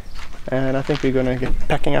 and I think we're going to get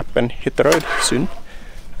packing up and hit the road soon.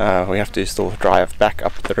 We have to still drive back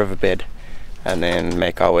up the riverbed and then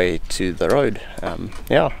make our way to the road.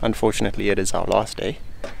 Yeah, unfortunately it is our last day,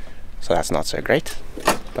 so that's not so great,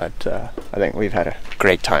 but I think we've had a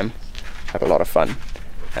great time, had a lot of fun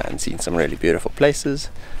and seen some really beautiful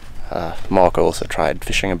places. Mark also tried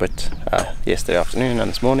fishing a bit yesterday afternoon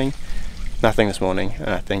and this morning. Nothing this morning,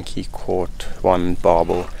 and I think he caught one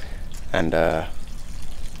barbel and I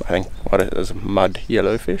think what it was, a mud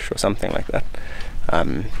yellowfish or something like that.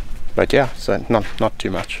 But yeah, so not too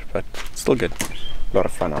much, but still good. A lot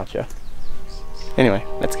of fun out here. Anyway,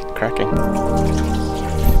 let's get cracking.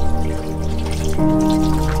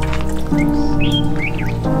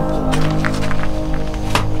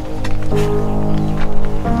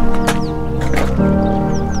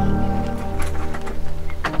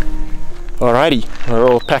 Alrighty, we're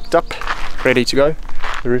all packed up, ready to go.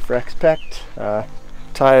 The roof rack's packed,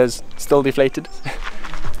 tires still deflated,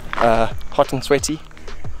 hot and sweaty.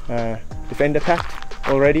 Defender packed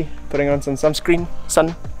already, putting on some sunscreen,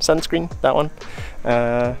 that one.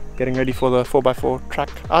 Getting ready for the 4x4 track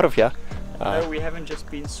out of here. No, we haven't just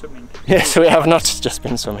been swimming. Yes, we have not just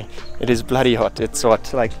been swimming. It is bloody hot. It's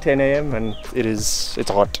what, like 10 AM and it's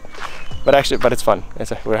hot. But it's fun.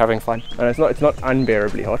 We're having fun, and it's not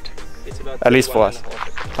unbearably hot. It's about at least for us.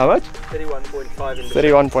 How much? 31.5 in the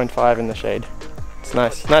 31.5 in the shade. It's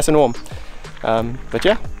nice and warm. But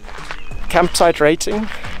yeah, campsite rating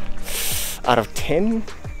out of 10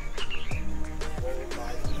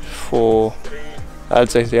 for, I'd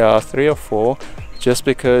say, yeah, 3 or 4, just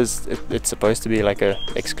because it's supposed to be like a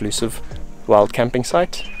exclusive wild camping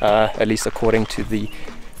site, at least according to the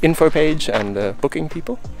info page and the booking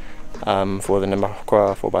people for the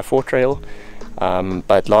Namakwa 4x4 trail.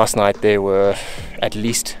 But last night there were at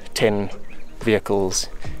least 10 vehicles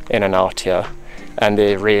in and out here, and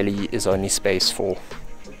there really is only space for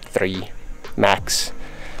 3 max.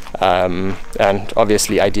 And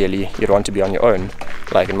obviously ideally you'd want to be on your own,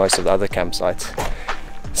 like in most of the other campsites.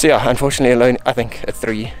 So yeah, unfortunately alone, I think a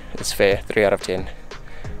 3 is fair, 3 out of 10.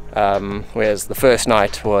 Whereas the first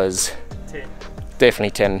night was 10.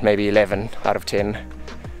 definitely 10, maybe 11 out of 10.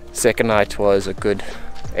 Second night was a good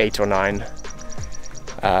 8 or 9.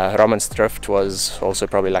 Ramansdrif was also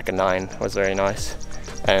probably like a 9, was very nice.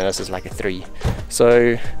 And this is like a 3.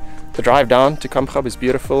 So the drive down to Kamgab is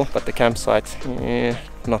beautiful, but the campsite,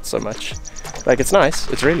 not so much. Like, it's nice,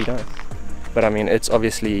 it's really nice. But I mean, it's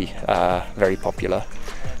obviously very popular,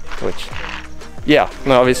 which, yeah,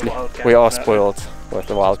 no, obviously we are spoiled with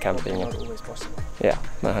the wild camping. Yeah,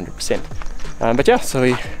 no, 100%. But yeah, so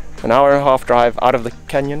an hour and a half drive out of the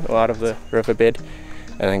canyon or out of the riverbed,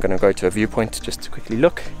 and then going to go to a viewpoint just to quickly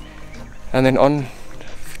look, and then on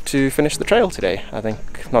to finish the trail today. I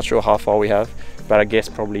think, not sure how far we have, but I guess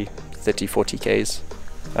probably 30-40 k's.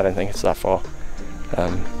 I don't think it's that far.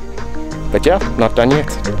 But yeah, not done yet.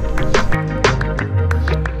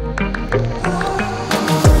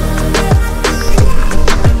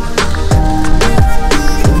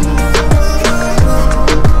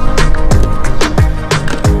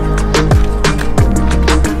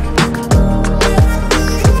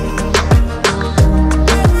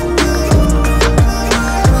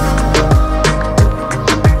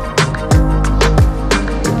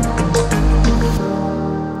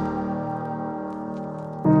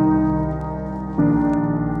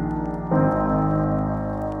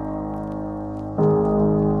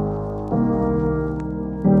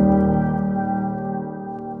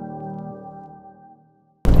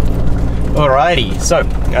 Alrighty, so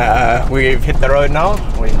we've hit the road now.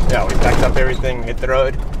 We packed up everything, hit the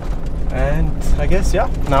road, and I guess, yeah,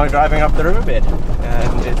 now we're driving up the riverbed,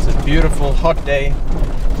 and it's a beautiful hot day,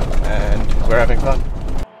 and we're having fun.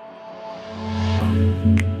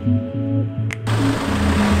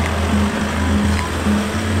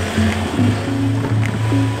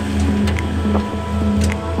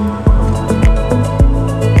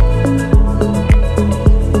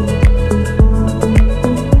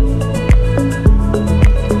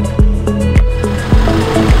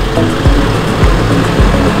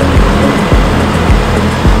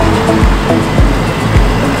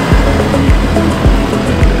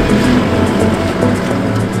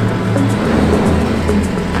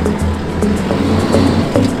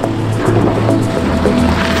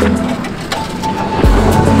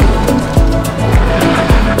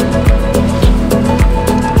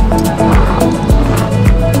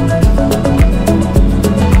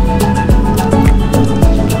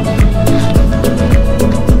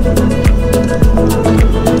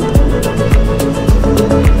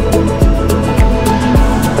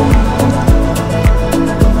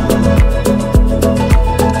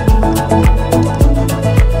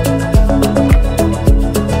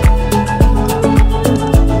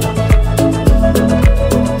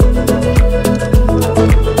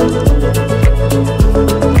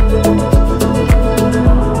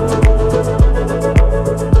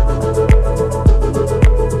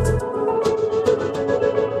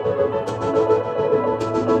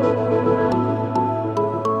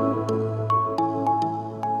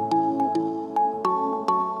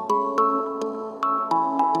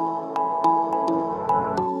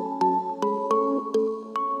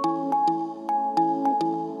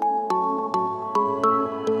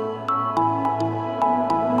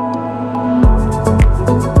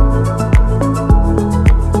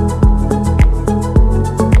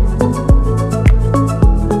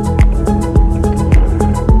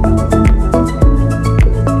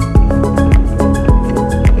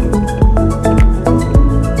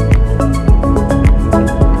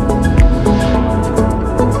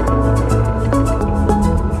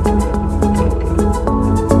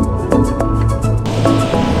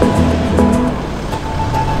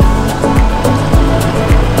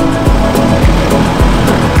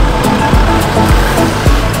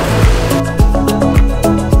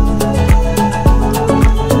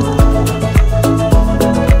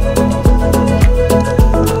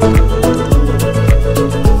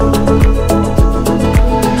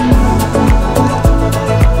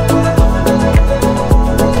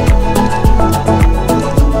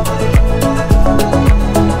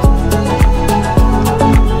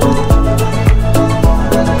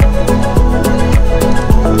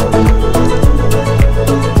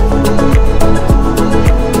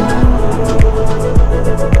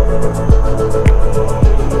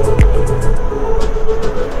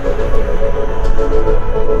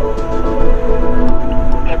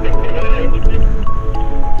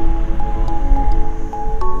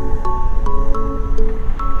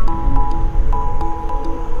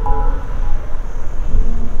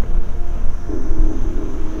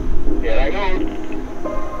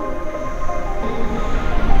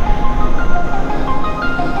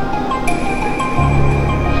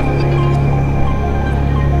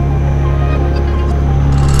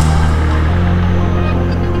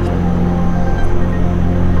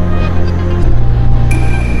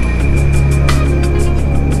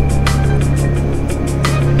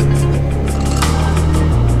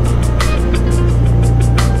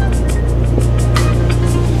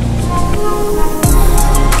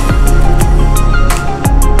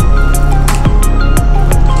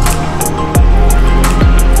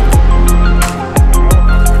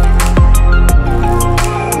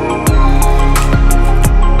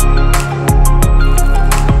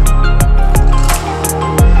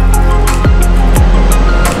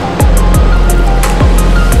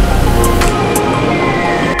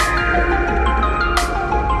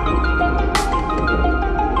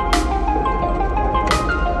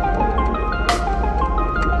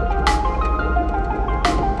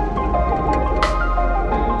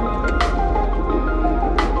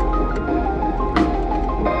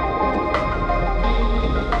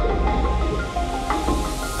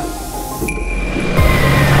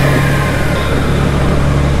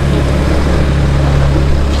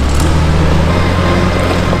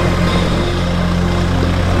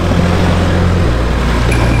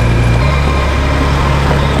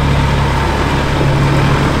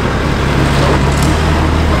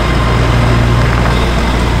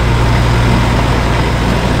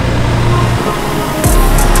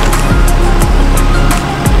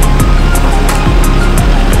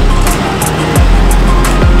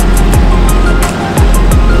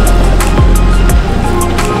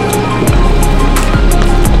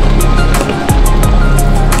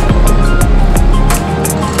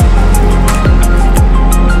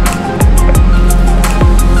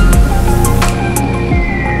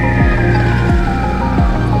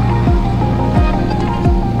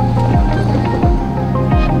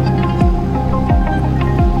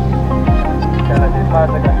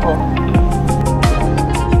 4x4.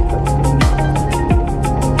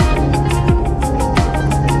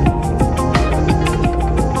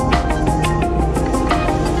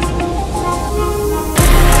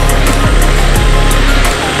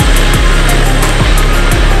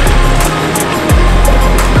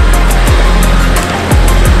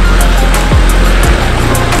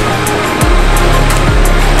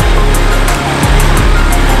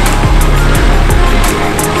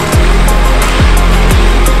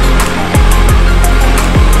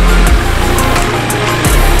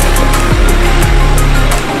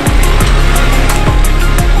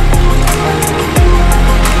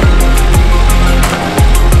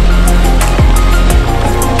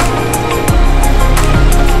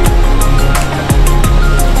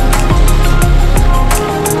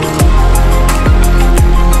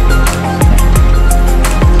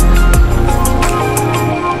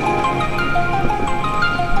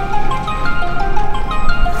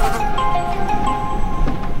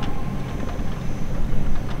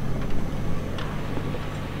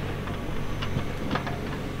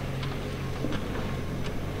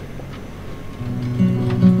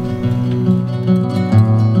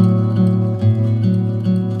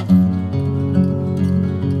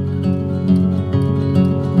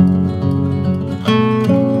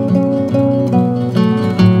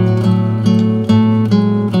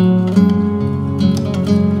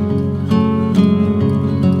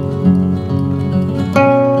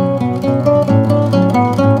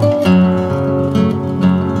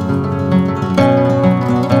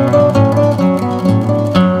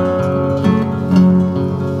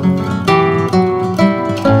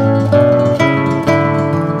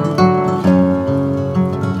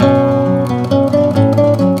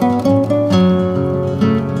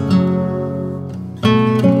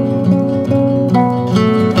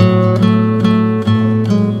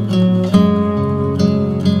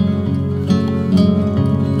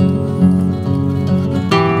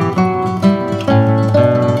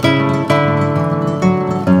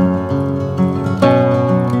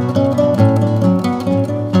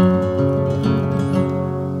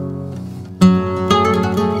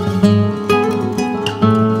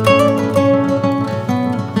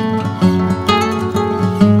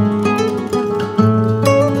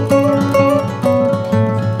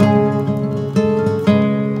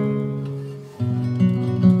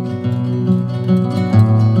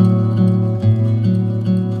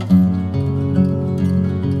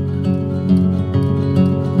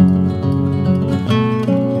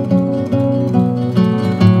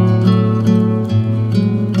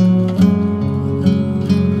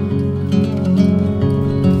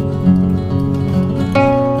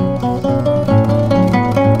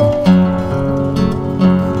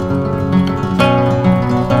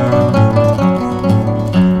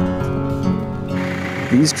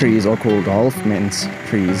 These trees are called half-mens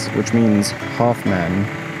trees, which means half man.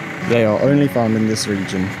 They are only found in this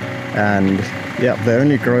region, and yeah, they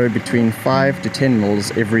only grow between 5 to 10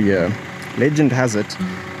 mils every year. Legend has it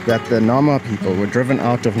that the Nama people were driven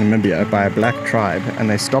out of Namibia by a black tribe, and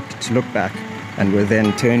they stopped to look back and were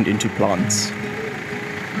then turned into plants.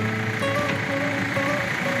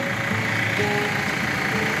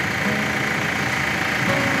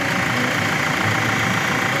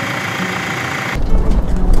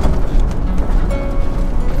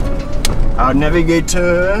 Our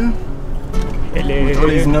navigator. Hello. With all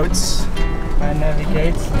his notes. I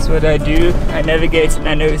navigate. That's what I do. I navigate and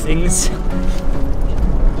I know things.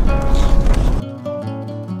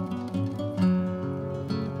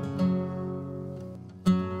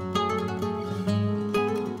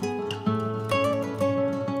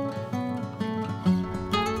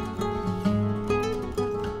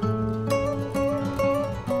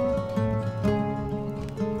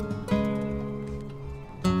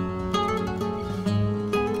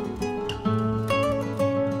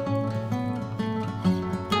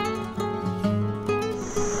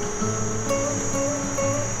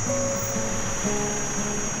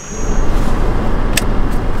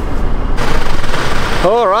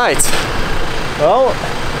 All right, well,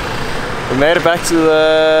 we made it back to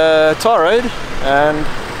the tar road, and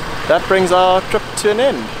that brings our trip to an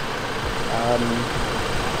end.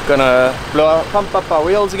 Gonna pump up our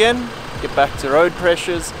wheels again, get back to road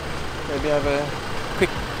pressures, maybe have a quick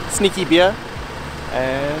sneaky beer,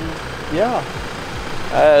 and yeah,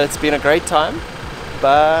 it's been a great time,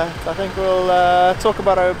 but I think we'll talk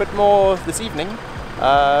about it a bit more this evening.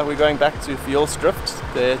 We're going back to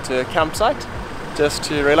Vioolsdrif, to a campsite, just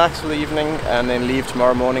to relax for the evening, and then leave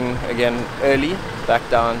tomorrow morning again early back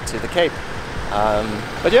down to the Cape.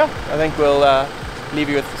 But yeah, I think we'll leave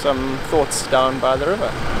you with some thoughts down by the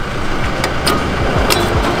river.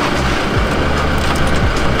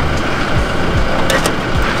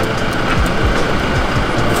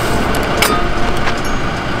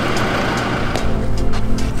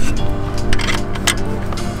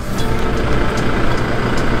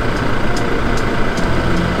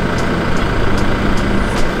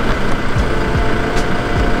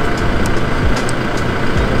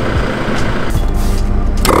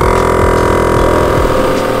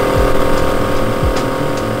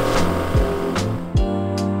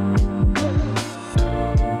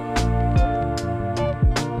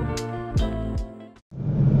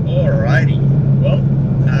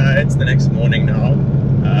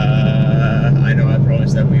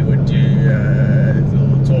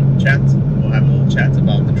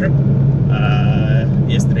 trip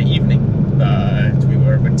yesterday evening, but we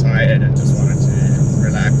were a bit tired and just wanted to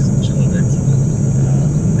relax and chill a bit.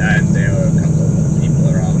 And there were a couple of people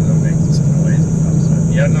around making some noise and stuff,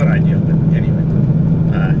 so yeah, not ideal, but anyway,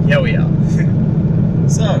 here we are.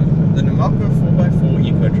 So, the Namakwa 4x4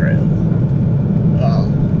 Eco Trail. Wow,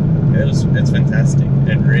 it's fantastic.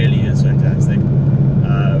 It really is fantastic.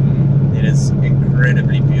 It is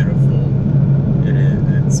incredibly beautiful.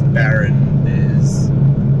 It's barren. There's,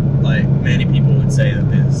 like, many people would say that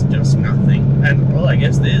there's just nothing, and well, I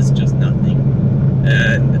guess there's just nothing,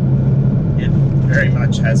 and it very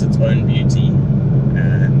much has its own beauty,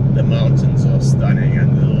 and the mountains are stunning,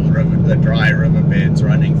 and the little river, the dry river beds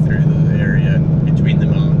running through the area and between the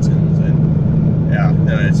mountains, and yeah,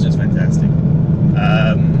 no, it's just fantastic.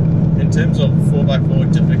 In terms of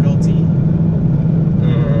 4x4 difficulty,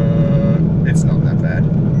 it's not that bad.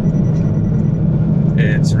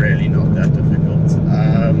 It's really not that difficult.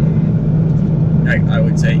 I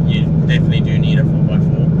would say you definitely do need a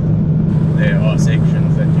 4x4. There are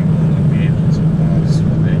sections that you will not be able to pass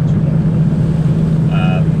with a 2x4.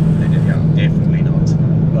 Yeah, definitely not.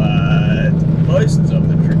 But most of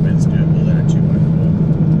the trip is doable in a 2x4.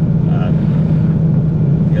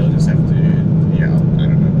 You'll just have to, yeah, I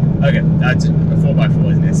don't know. Okay, that's it. A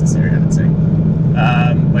 4x4 is necessary, I'd say.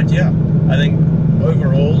 But yeah, I think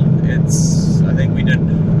overall it's, I think we did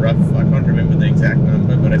rough, I can't remember the exact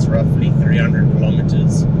number, but it's roughly 300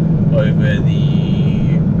 kilometers over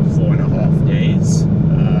the 4.5 days,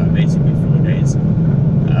 basically 4 days.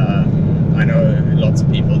 I know lots of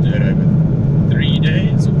people do it over 3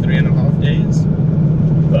 days or 3.5 days,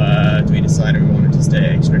 but we decided we wanted to stay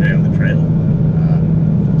an extra day on the trail,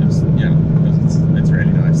 just, you know, because it's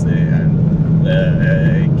really nice there, and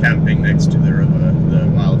the camping next to the river, the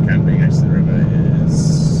wild camping next to the river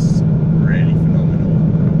is really phenomenal.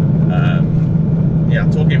 Yeah,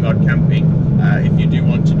 talking about camping, if you do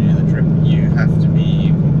want to do the trip, you have to be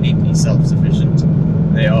completely self-sufficient.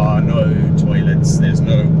 There are no toilets, there's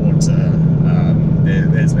no water,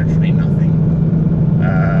 there's literally nothing.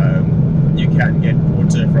 You can get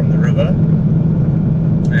water from the river,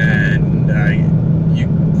 and you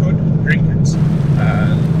could drink it.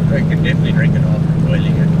 You can definitely drink it after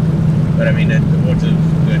boiling it, but I mean, the water is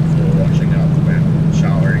good for washing up and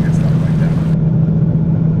showering and stuff like that.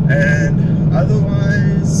 And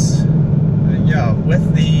otherwise, yeah,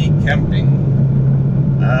 with the camping,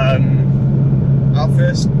 our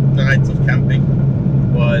first night of camping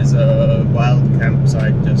was a wild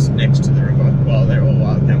campsite just next to the river. Well, they're all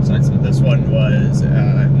wild campsites, but this one was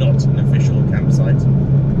not an official campsite,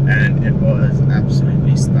 and it was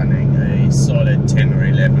absolutely stunning. A solid 10 or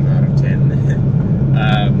 11 out of 10.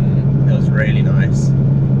 It was really nice.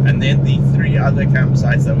 And then the 3 other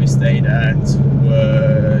campsites that we stayed at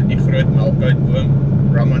were Die Groot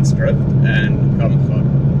Melkboom, Ramansdrif and Kamgab.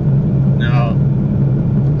 Now,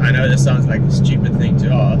 I know this sounds like a stupid thing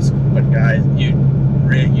to ask, but guys, you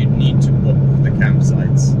need to book the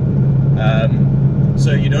campsites.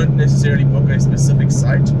 So you don't necessarily book a specific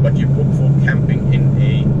site, but you book for camping in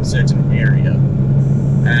a certain area.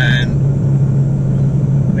 And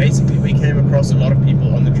basically we came across a lot of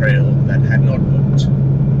people on the trail that had not booked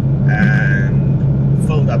and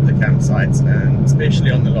filled up the campsites, and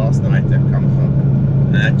especially on the last night at Kamgab,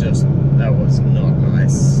 that was not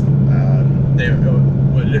nice. There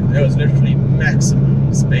was literally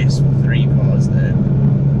maximum space for 3 cars there,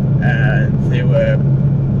 and there were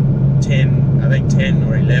 10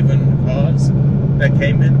 or 11 cars that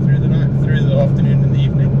came in through the night, through the afternoon and the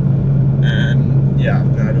evening, and yeah,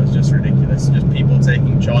 no, it was just ridiculous. Just people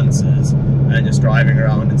taking chances and just driving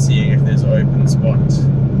around and seeing if there's an open spot,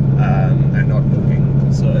 and not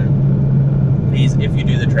booking. So please, if you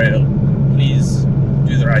do the trail, please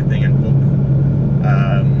do the right thing and book.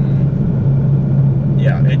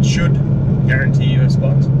 Yeah, it should guarantee you a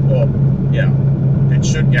spot, or yeah, it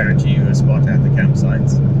should guarantee you a spot at the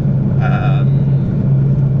campsites.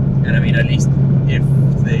 And I mean, at least if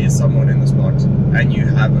there is someone in the spot and you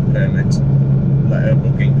have a permit, like a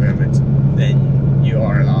booking permit, then you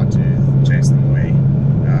are allowed to chase them away,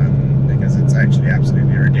 because it's actually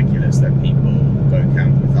absolutely ridiculous that people go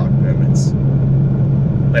camp without permits.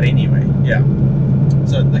 But anyway, yeah,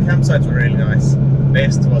 so the campsites were really nice.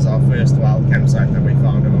 Best was our first wild campsite that we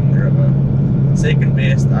found along the river. Second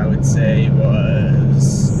best, I would say,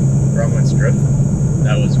 was Ramansdrif.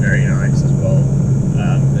 That was very nice as well.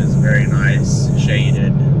 There's a very nice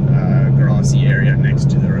shaded grassy area next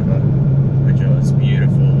to the river, which was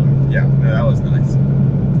beautiful. Yeah, no, that was nice.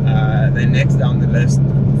 Then next down the list,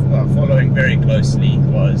 following very closely,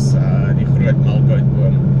 was Die Groot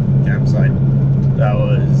Melkboom campsite. That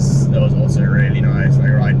was that was also really nice,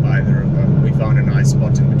 like right by the river. We found a nice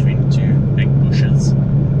spot in between two big bushes,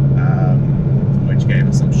 which gave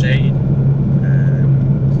us some shade.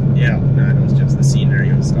 Yeah, no, it was just, the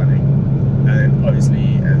scenery was stunning. And then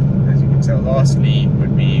obviously, as you can tell, lastly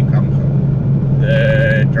would be Kamgab.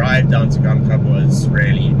 The drive down to Kamgab was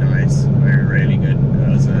really nice, really good. It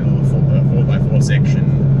was a little 4x4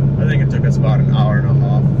 section. I think it took us about an hour and a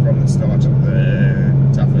half from the start of the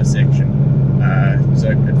tougher section. So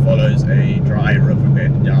it follows a dry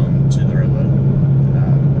riverbed down to the river.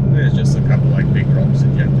 There's just a couple like big rocks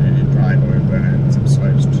that you have to drive over and some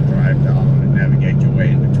slopes to drive down and navigate your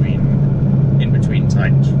way in between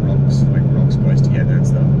tight rocks, like rocks close together and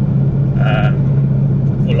stuff.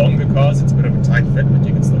 For longer cars it's a bit of a tight fit, but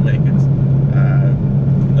you can still make it.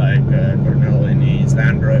 Like Cornell in his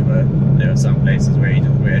Land Rover, there are some places where you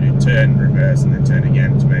had to turn, reverse, and then turn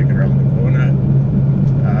again to make it around the corner.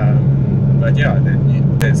 But yeah,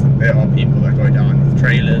 there are people that go down with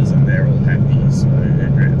trailers and they're all happy, so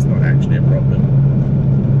it's not actually a problem.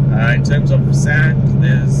 In terms of sand,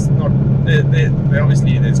 there's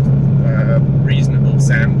obviously reasonable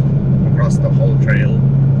sand across the whole trail,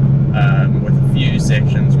 with a few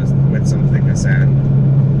sections with some thicker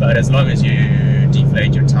sand. But as long as you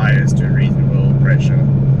deflate your tires to a reasonable pressure,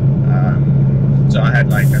 so I had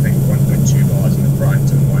like I think 1.2 bars in the front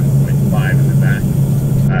and 1.5 in the back.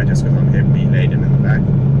 Just because I'm heavily laden in the back,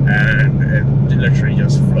 and it literally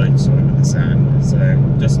just floats over the sand. So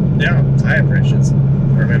just, yeah, tire pressures,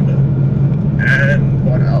 remember. And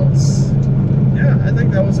what else? Yeah, I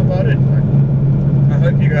think that was about it. I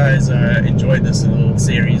hope you guys enjoyed this little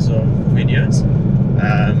series of videos.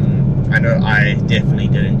 I know I definitely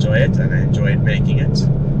did enjoy it, and I enjoyed making it.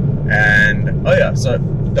 And oh yeah, so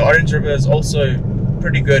the Orange River is also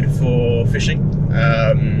pretty good for fishing.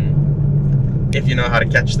 If you know how to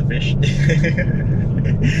catch the fish.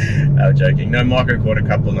 I'm joking. No, Marco caught a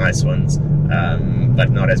couple nice ones, but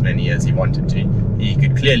not as many as he wanted to. He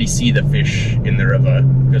could clearly see the fish in the river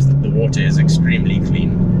because the water is extremely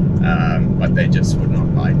clean, but they just would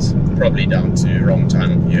not bite. Probably down to wrong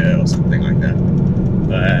time of year or something like that.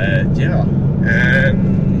 But yeah,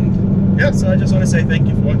 and yeah, so I just want to say thank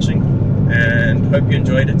you for watching and hope you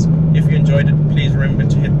enjoyed it. If you enjoyed it, please remember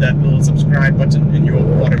to hit that little subscribe button in your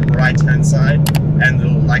bottom right hand side and the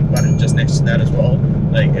little like button just next to that as well.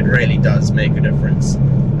 Like, it really does make a difference.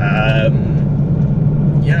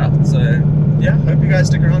 Yeah, so yeah, hope you guys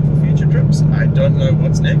stick around for future trips. I don't know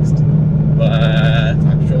what's next, but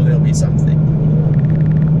I'm sure there'll be something.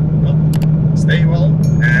 Well, stay well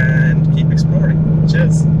and keep exploring.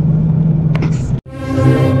 Cheers.